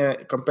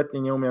zupełnie,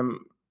 kompletnie nie umiem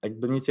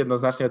jakby nic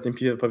jednoznacznie o tym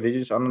piwie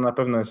powiedzieć. Ono na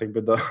pewno jest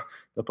jakby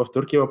do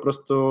powtórki, po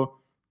prostu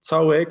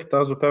co łyk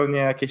to zupełnie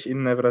jakieś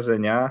inne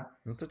wrażenia.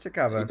 No to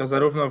ciekawe. I to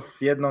zarówno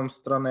w jedną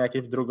stronę, jak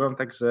i w drugą,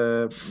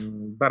 także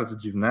bardzo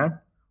dziwne.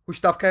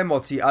 Huśtawka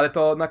emocji, ale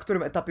to na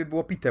którym etapie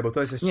było pite, bo to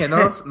jest jeszcze... Nie,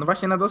 no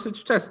właśnie na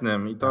dosyć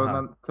wczesnym i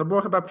to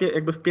było chyba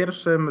jakby w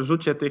pierwszym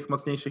rzucie tych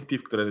mocniejszych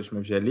piw, które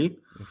żeśmy wzięli.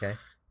 Okay.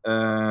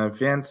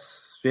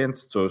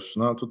 Więc cóż,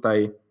 no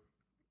tutaj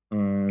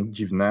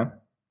dziwne,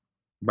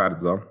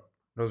 bardzo.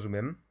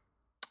 Rozumiem.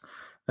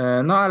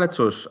 No ale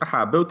cóż,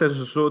 był też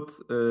rzut,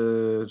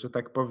 że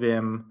tak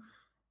powiem,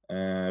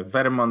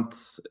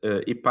 Vermont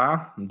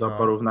IPA do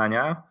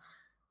porównania.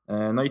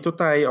 No i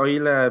tutaj, o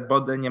ile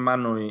Bode nie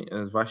manuj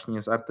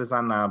właśnie z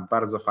artyzana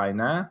bardzo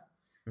fajne,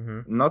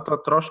 no to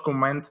troszkę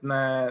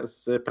mętne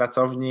z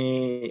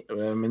pracowni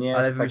mnie...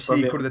 Ale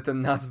wymyślili, kurde, te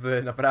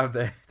nazwy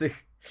naprawdę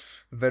tych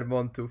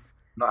Vermontów.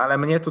 No ale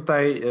mnie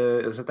tutaj,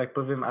 że tak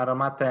powiem,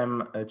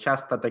 aromatem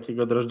ciasta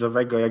takiego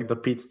drożdżowego jak do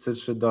pizzy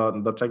czy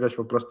do czegoś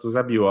po prostu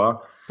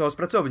zabiło. To z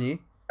pracowni?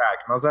 Tak,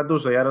 no za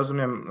dużo. Ja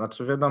rozumiem,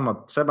 znaczy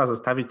wiadomo, trzeba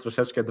zostawić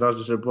troszeczkę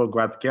drożdży, żeby było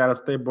gładkie, ale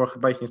tutaj było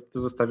chyba ich niestety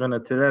zostawione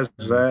tyle,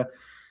 że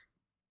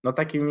no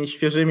takimi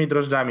świeżymi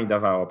drożdżami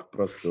dawało po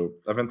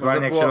prostu.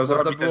 Ewentualnie jak się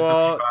rozrobi też do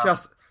piwa.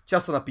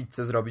 Ciasto na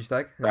pizzę zrobić,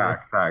 tak?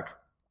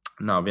 Tak.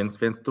 No więc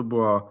tu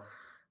było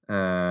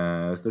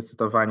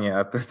zdecydowanie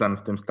artyzan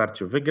w tym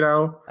starciu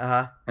wygrał.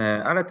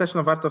 Ale też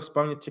no warto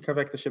wspomnieć,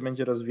 ciekawe jak to się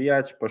będzie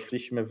rozwijać.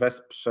 Poszliśmy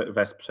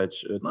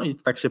wesprzeć, no i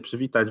tak się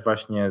przywitać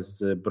właśnie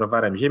z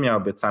browarem Ziemia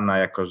Obiecana,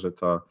 jako że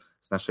to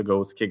z naszego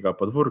łódzkiego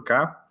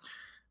podwórka.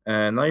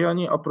 No i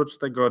oni oprócz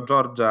tego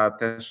Georgia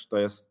też to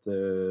jest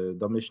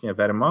domyślnie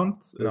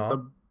Vermont,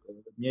 to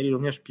mieli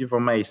również piwo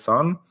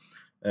Mason,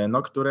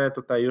 no które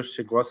tutaj już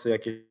się głosy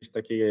jakiegoś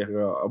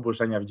takiego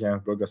oburzenia widziałem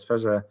w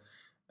blogosferze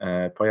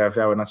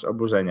pojawiały, znaczy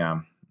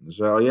oburzenia,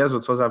 że o Jezu,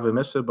 co za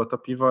wymysły, bo to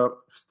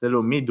piwo w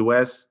stylu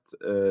Midwest,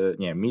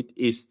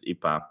 Mid-East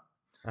IPA.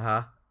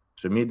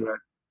 Czy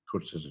Midwest,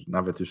 kurczę,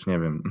 nawet już nie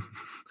wiem.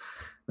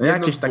 No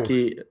jakiś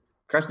taki,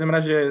 w każdym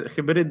razie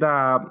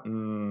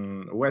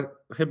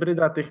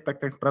hybryda tych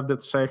tak naprawdę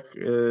trzech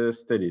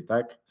styli,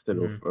 tak?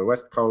 Stylów.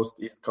 West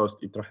Coast, East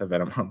Coast i trochę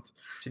Vermont.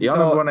 Czyli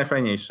ono było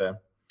najfajniejsze.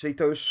 Czyli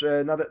to już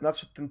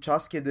nadszedł ten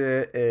czas,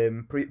 kiedy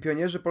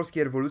pionierzy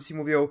polskiej rewolucji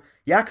mówią,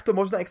 jak to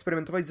można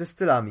eksperymentować ze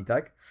stylami,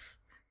 tak?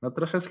 No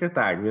troszeczkę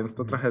tak, więc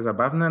to trochę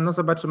zabawne. No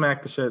zobaczymy,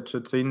 jak to się,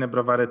 czy inne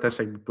browary też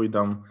jakby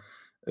pójdą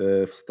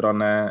w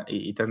stronę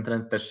i ten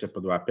trend też się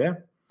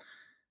podłapie.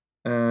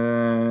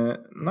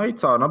 No i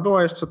co? No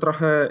było jeszcze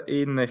trochę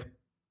innych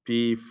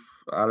piw,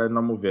 ale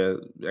no mówię,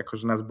 jako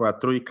że nas była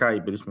trójka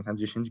i byliśmy tam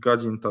 10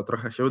 godzin, to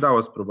trochę się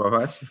udało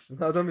spróbować.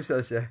 No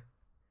domyślę się.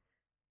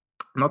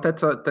 No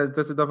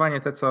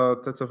zdecydowanie te,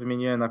 co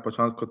wymieniłem na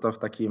początku, to w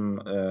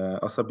takim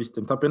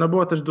osobistym topie. No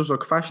było też dużo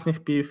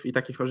kwaśnych piw i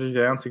takich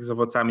orzeźwiających z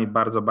owocami,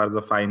 bardzo,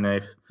 bardzo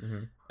fajnych.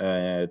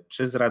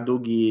 Czy z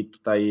Radugi,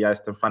 tutaj ja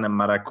jestem fanem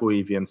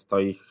marakui, więc to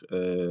ich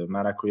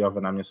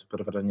marakujowe na mnie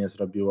super wrażenie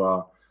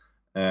zrobiło.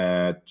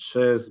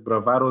 Czy z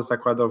browaru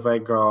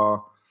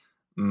zakładowego.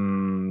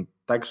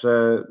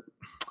 Także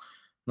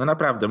no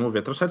naprawdę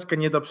mówię, troszeczkę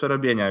nie do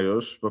przerobienia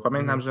już, bo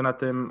pamiętam, że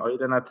o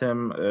ile na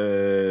tym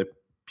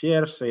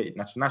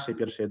naszej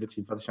pierwszej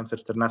edycji w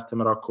 2014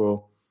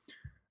 roku,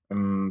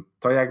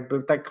 to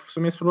jakby tak w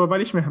sumie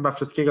spróbowaliśmy chyba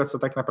wszystkiego, co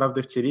tak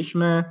naprawdę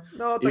chcieliśmy.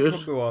 No tak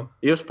było.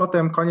 I już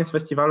potem koniec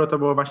festiwalu to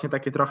było właśnie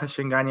takie trochę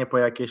sięganie po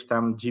jakieś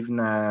tam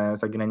dziwne,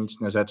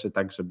 zagraniczne rzeczy,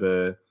 tak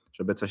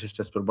żeby coś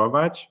jeszcze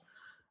spróbować.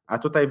 A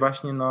tutaj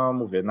właśnie, no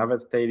mówię,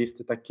 nawet tej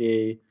listy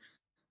takiej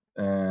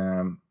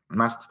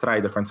must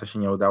try do końca się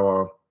nie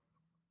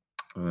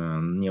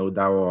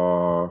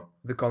udało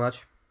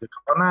Wykonać.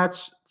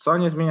 co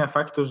nie zmienia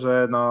faktu,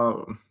 że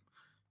no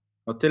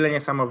tyle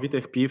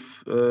niesamowitych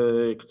piw,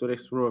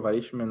 których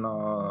spróbowaliśmy,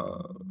 no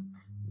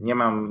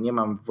nie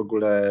mam w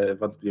ogóle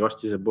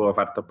wątpliwości, że było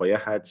warto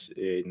pojechać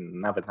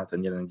nawet na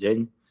ten jeden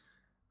dzień.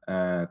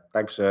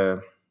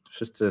 Także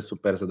wszyscy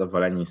super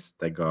zadowoleni z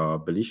tego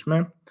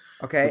byliśmy.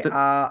 Okej,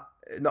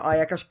 a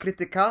jakaś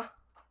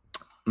krytyka?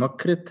 No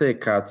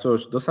krytyka,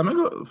 cóż,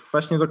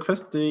 właśnie do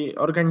kwestii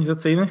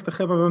organizacyjnych to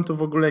chyba bym tu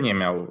w ogóle nie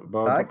miał,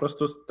 bo Tak? po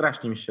prostu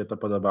strasznie mi się to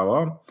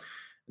podobało.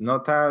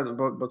 No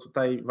bo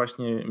tutaj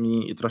właśnie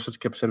mi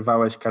troszeczkę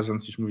przerwałeś,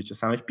 każąc już mówić o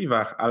samych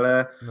piwach,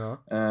 ale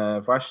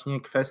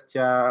właśnie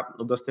kwestia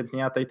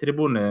udostępnienia tej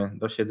trybuny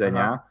do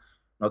siedzenia,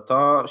 no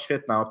to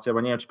świetna opcja,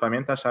 bo nie wiem, czy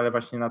pamiętasz, ale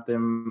właśnie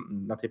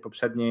w tej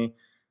poprzedniej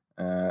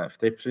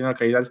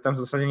lokalizacji tam w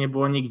zasadzie nie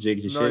było nigdzie,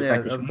 gdzie się na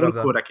jakiś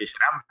murku, jakiejś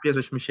rampie,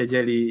 żeśmy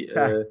siedzieli.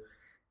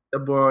 To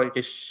było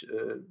jakieś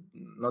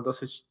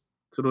dosyć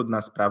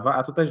trudna sprawa,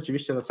 a tutaj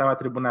rzeczywiście ta cała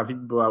trybuna VIP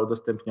była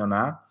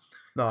udostępniona,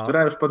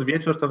 która już pod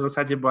wieczór to w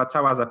zasadzie była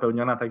cała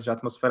zapełniona, także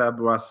atmosfera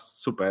była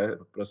super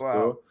po prostu.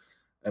 Wow.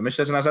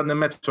 Myślę, że na żadnym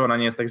meczu ona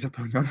nie jest tak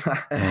zapełniona.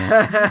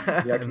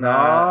 Jak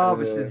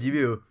byś się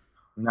zdziwił.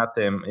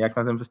 Jak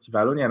na tym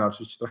festiwalu. Nie, no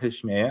oczywiście trochę się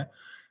śmieję.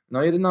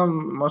 No jedyną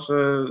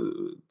może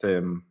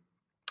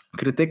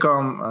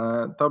krytyką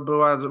to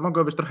była, że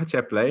mogło być trochę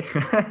cieplej.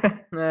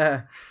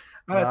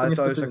 Ale to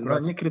niestety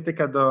nie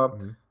krytyka do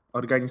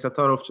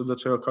organizatorów czy do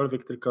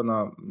czegokolwiek, tylko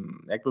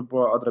jakby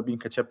było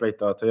odrobinkę cieplej,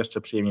 to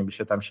jeszcze przyjemniej by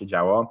się tam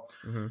siedziało.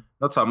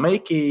 No co,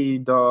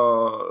 myjki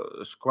do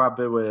szkła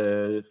były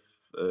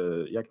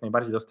jak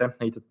najbardziej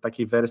dostępne i to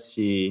takiej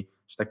wersji,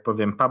 że tak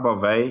powiem,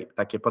 pubowej,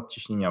 takie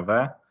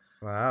podciśnieniowe.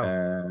 Wow.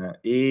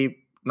 I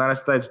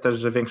należy dodać też,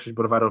 że większość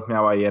browarów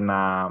miała je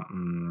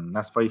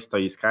na swoich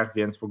stoiskach,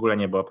 więc w ogóle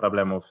nie było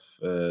problemów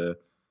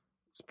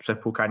z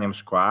przepłukaniem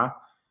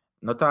szkła.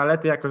 No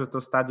toalety, jako że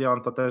to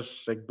stadion, to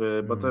też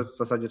jakby, bo to jest w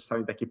zasadzie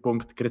czasami taki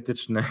punkt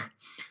krytyczny.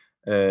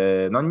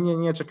 No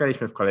nie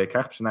czekaliśmy w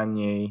kolejkach,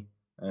 przynajmniej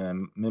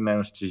my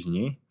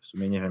mężczyźni. W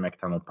sumie nie wiem jak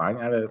tam u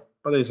pań, ale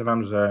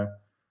podejrzewam, że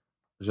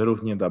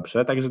równie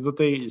dobrze. Także do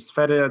tej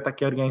sfery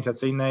takiej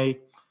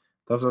organizacyjnej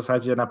to w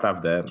zasadzie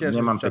naprawdę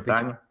nie mam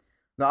pytań.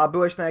 No a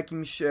byłeś na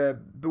jakimś,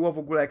 było w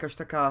ogóle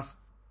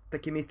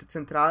takie miejsce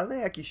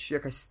centralne?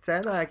 Jakaś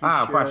scena?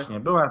 Właśnie,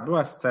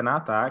 była scena,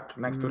 tak,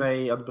 na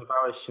której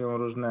odbywały się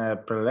różne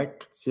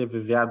prelekcje,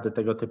 wywiady,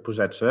 tego typu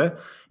rzeczy.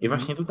 I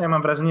właśnie tutaj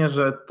mam wrażenie,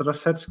 że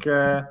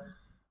troszeczkę,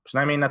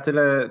 przynajmniej na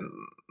tyle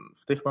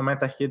w tych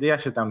momentach, kiedy ja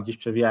się tam gdzieś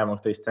przewijałem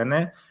od tej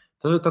sceny,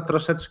 że to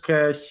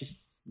troszeczkę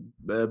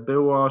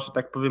było, że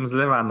tak powiem,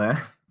 zlewane.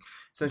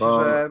 W sensie,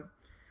 że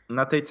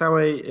na tej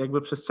całej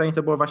jakby przestrzeni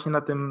to było właśnie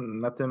na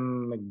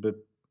tym jakby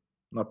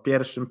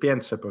pierwszym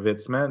piętrze,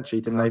 powiedzmy,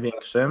 czyli tym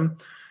największym,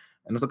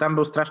 no to tam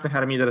był straszny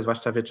harmider,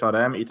 zwłaszcza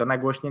wieczorem, i to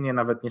nagłośnienie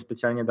nawet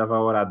niespecjalnie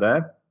dawało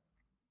radę.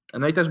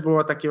 No i też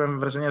było takie, mam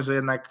wrażenie, że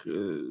jednak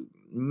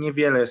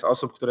niewiele jest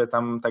osób, które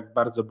tam tak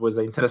bardzo były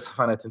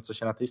zainteresowane tym, co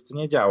się na tej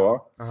scenie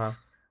działo.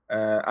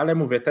 Ale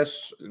mówię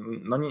też,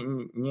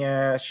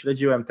 nie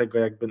śledziłem tego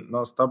jakby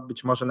non-stop,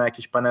 być może na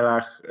jakichś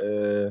panelach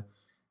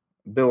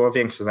było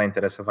większe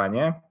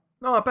zainteresowanie.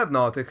 No na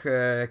pewno, tych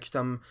jakieś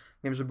tam,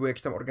 wiem, że były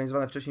jakieś tam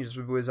organizowane wcześniej,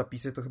 że były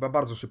zapisy, to chyba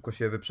bardzo szybko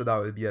się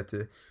wyprzedały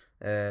bilety.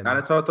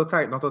 Ale to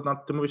tak,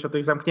 ty mówisz o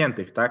tych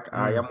zamkniętych, tak?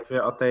 A ja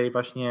mówię o tej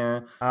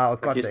właśnie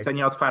takiej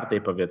scenie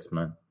otwartej,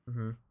 powiedzmy.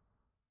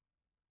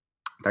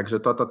 Także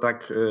to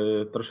tak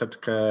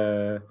troszeczkę,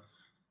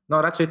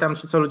 raczej tam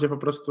ci, co ludzie po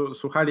prostu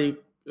słuchali,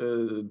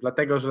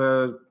 dlatego,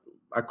 że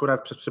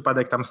akurat przez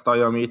przypadek tam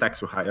stoją i tak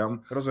słuchają.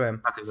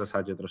 Rozumiem. Na tej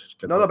zasadzie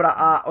troszeczkę. No dobra,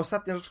 a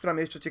ostatnia rzecz, która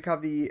mnie jeszcze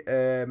ciekawi,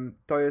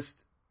 to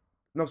jest,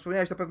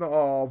 wspomniałeś na pewno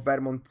o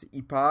Vermont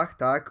IPA-ach,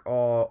 tak?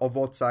 O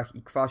owocach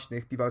i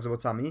kwaśnych piwach z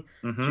owocami.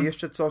 Czy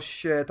jeszcze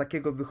coś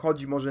takiego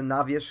wychodzi może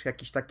na wierzch,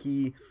 jakiś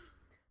taki,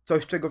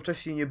 coś czego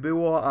wcześniej nie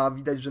było, a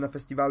widać, że na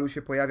festiwalu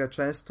się pojawia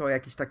często,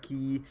 jakiś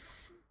taki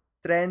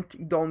trend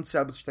idący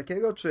albo coś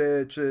takiego,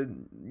 czy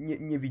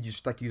nie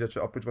widzisz takich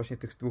rzeczy oprócz właśnie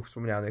tych dwóch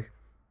wspomnianych?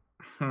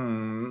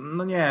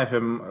 No nie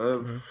wiem.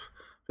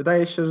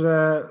 Wydaje się,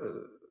 że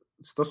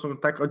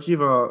tak o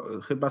dziwo,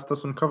 chyba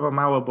stosunkowo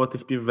mało było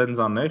tych piw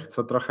wędzonych,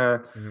 co trochę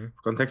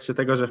w kontekście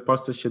tego, że w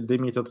Polsce się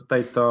dymi, to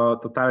tutaj to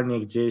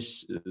totalnie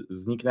gdzieś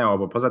zniknęło,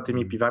 bo poza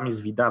tymi piwami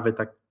z Widawy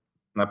tak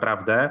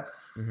naprawdę,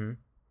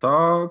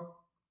 to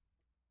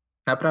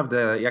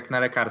naprawdę jak na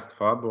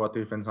lekarstwo było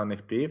tych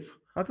wędzonych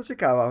piw. A to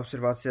ciekawa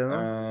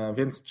obserwacja.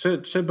 Więc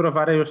czy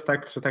browary już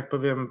tak, że tak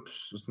powiem,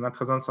 z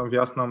nadchodzącą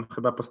wiosną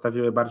chyba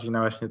postawiły bardziej na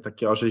właśnie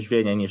takie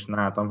orzeźwienie niż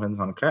na tą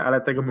wędzonkę,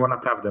 ale tego było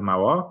naprawdę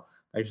mało,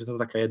 także to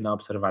taka jedna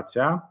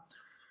obserwacja.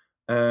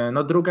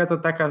 Druga to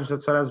taka, że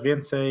coraz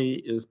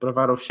więcej z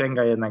browarów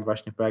sięga jednak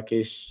właśnie po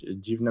jakieś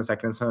dziwne,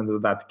 zakręcone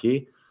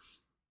dodatki.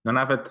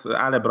 Nawet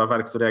Ale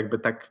Browar, który jakby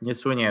tak nie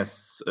słynie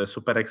z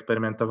super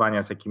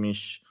eksperymentowania z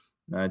jakimiś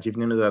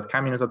dziwnymi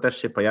dodatkami, to też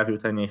się pojawił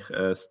ten ich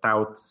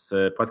stout z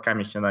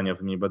płatkami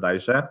śniadaniowymi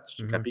bodajże, z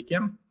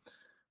czekapikiem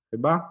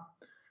chyba.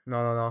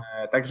 No.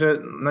 Także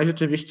no i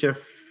rzeczywiście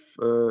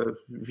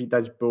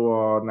widać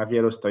było na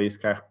wielu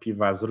stoiskach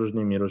piwa z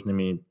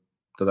różnymi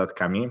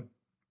dodatkami,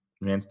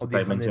 więc tutaj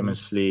Odjechanymi. będziemy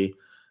szli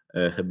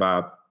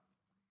chyba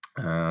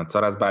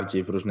coraz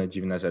bardziej w różne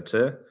dziwne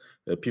rzeczy.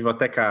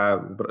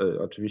 Piwoteka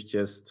oczywiście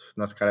jest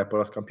na skalę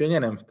polską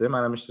pionierem w tym,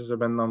 ale myślę, że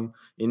będą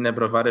inne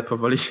browary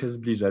powoli się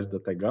zbliżać do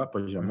tego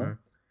poziomu.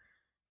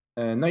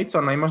 No i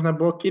co? No i można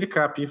było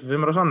kilka piw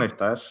wymrożonych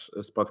też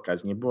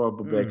spotkać. Nie było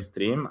Buby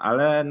Extreme,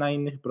 ale na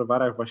innych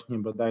browarach właśnie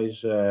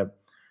bodajże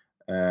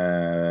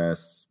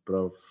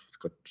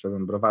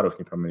żebym browarów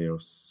nie pomylił,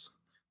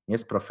 nie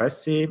z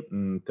profesji,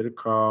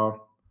 tylko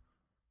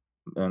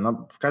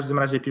no w każdym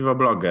razie piwo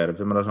Blogger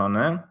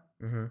wymrożony.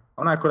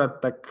 Ono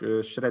akurat tak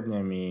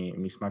średnio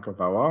mi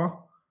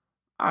smakowało,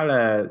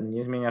 ale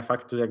nie zmienia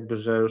faktu jakby,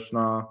 że już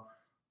no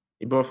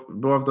i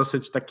było w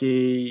dosyć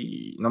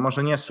takiej, no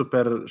może nie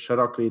super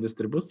szerokiej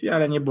dystrybucji,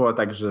 ale nie było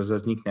tak, że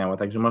zniknęło,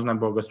 także można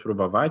było go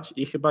spróbować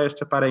i chyba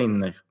jeszcze parę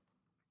innych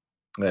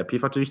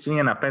piw, oczywiście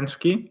nie na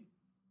pęczki,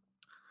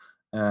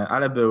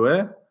 ale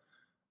były.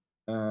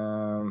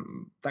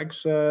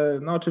 Także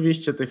no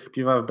oczywiście tych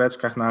piwa w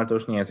beczkach, no ale to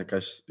już nie jest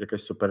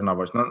jakaś super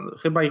nowość. No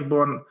chyba ich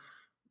było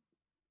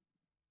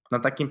na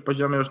takim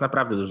poziomie już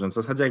naprawdę dużym. W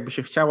zasadzie jakby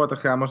się chciało, to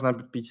chyba można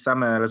pić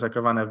same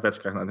leżakowane w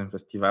beczkach na tym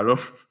festiwalu.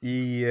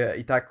 I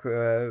tak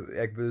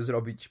jakby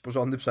zrobić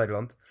porządny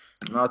przegląd.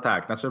 No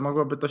tak, znaczy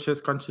mogłoby to się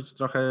skończyć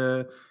trochę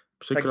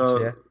przykro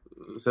Tragicznie.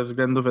 ze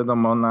względu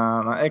wiadomo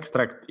na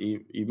ekstrakt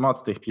i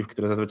moc tych piw,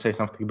 które zazwyczaj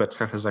są w tych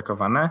beczkach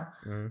leżakowane.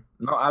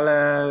 No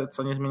ale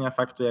co nie zmienia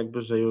faktu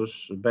jakby, że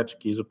już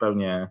beczki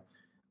zupełnie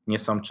nie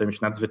są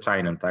czymś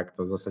nadzwyczajnym, tak?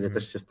 To w zasadzie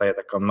też się staje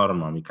taką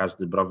normą i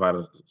każdy browar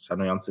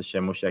szanujący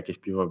się musi jakieś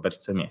piwo w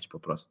beczce mieć po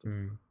prostu.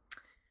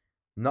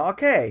 No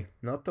okej,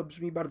 no to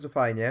brzmi bardzo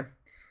fajnie.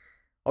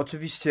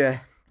 Oczywiście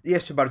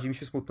jeszcze bardziej mi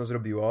się smutno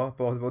zrobiło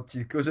po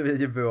odcinku, że mnie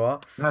nie było.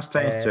 Na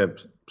szczęście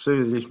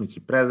przywieźliśmy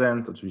ci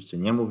prezent, oczywiście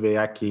nie mówię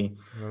jaki,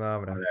 No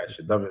dobra. ale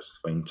się dowiesz w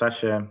swoim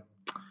czasie.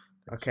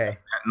 Okej.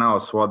 Na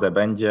osłodę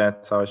będzie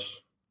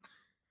coś.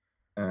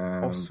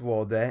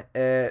 Osłodę.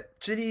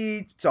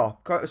 Czyli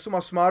co?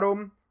 Summa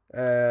summarum,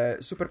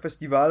 super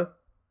festiwal.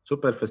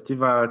 Super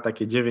festiwal,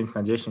 takie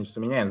 9/10, w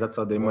sumie nie wiem za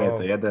co odejmuję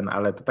to 1,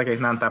 ale to tak jak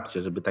na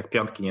Antapcie, żeby tak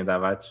piątki nie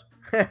dawać.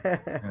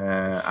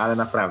 Ale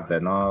naprawdę,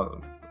 no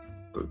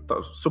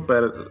to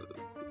super,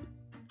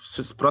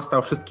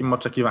 sprostał wszystkim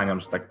oczekiwaniom,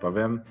 że tak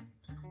powiem.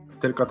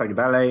 Tylko tak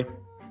dalej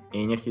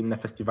i niech inne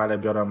festiwale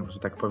biorą, że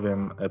tak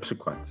powiem,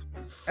 przykład.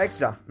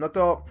 Ekstra. No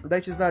to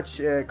dajcie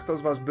znać, kto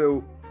z was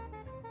był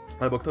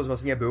albo kto z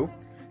was nie był.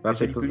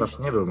 Raczej kto z was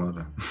nie był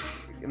może.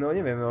 No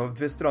nie wiem, no w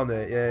dwie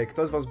strony.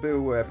 Kto z was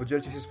był,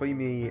 podzielcie się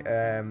swoimi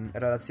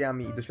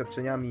relacjami i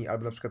doświadczeniami,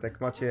 albo na przykład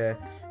jak macie,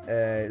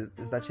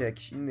 znacie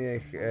jakichś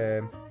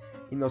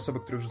inne osoby,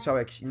 które wrzucały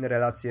jakieś inne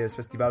relacje z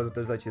festiwalu, to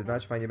też dajcie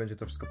znać, fajnie będzie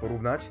to wszystko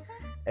porównać.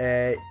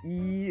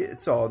 I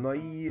co? No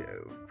i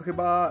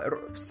chyba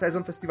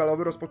sezon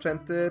festiwalowy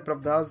rozpoczęty,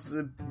 prawda,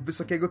 z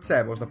wysokiego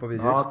C, można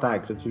powiedzieć. No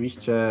tak,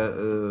 rzeczywiście,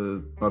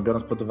 no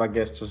biorąc pod uwagę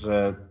jeszcze,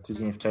 że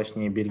tydzień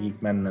wcześniej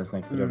Birgit Mennes,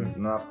 na którym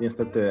nas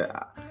niestety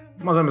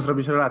możemy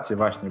zrobić relację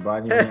właśnie, bo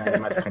ani mnie,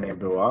 ani Maćka nie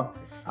było,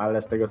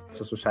 ale z tego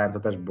co słyszałem to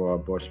też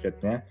było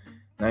świetnie.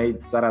 No i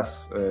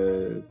zaraz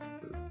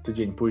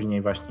tydzień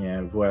później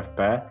właśnie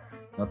WFP,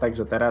 no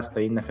także teraz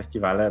te inne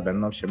festiwale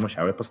będą się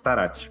musiały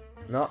postarać.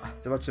 No,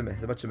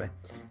 zobaczymy.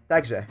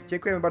 Także,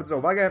 dziękujemy bardzo za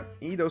uwagę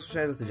i do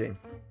usłyszenia za tydzień.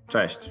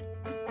 Cześć.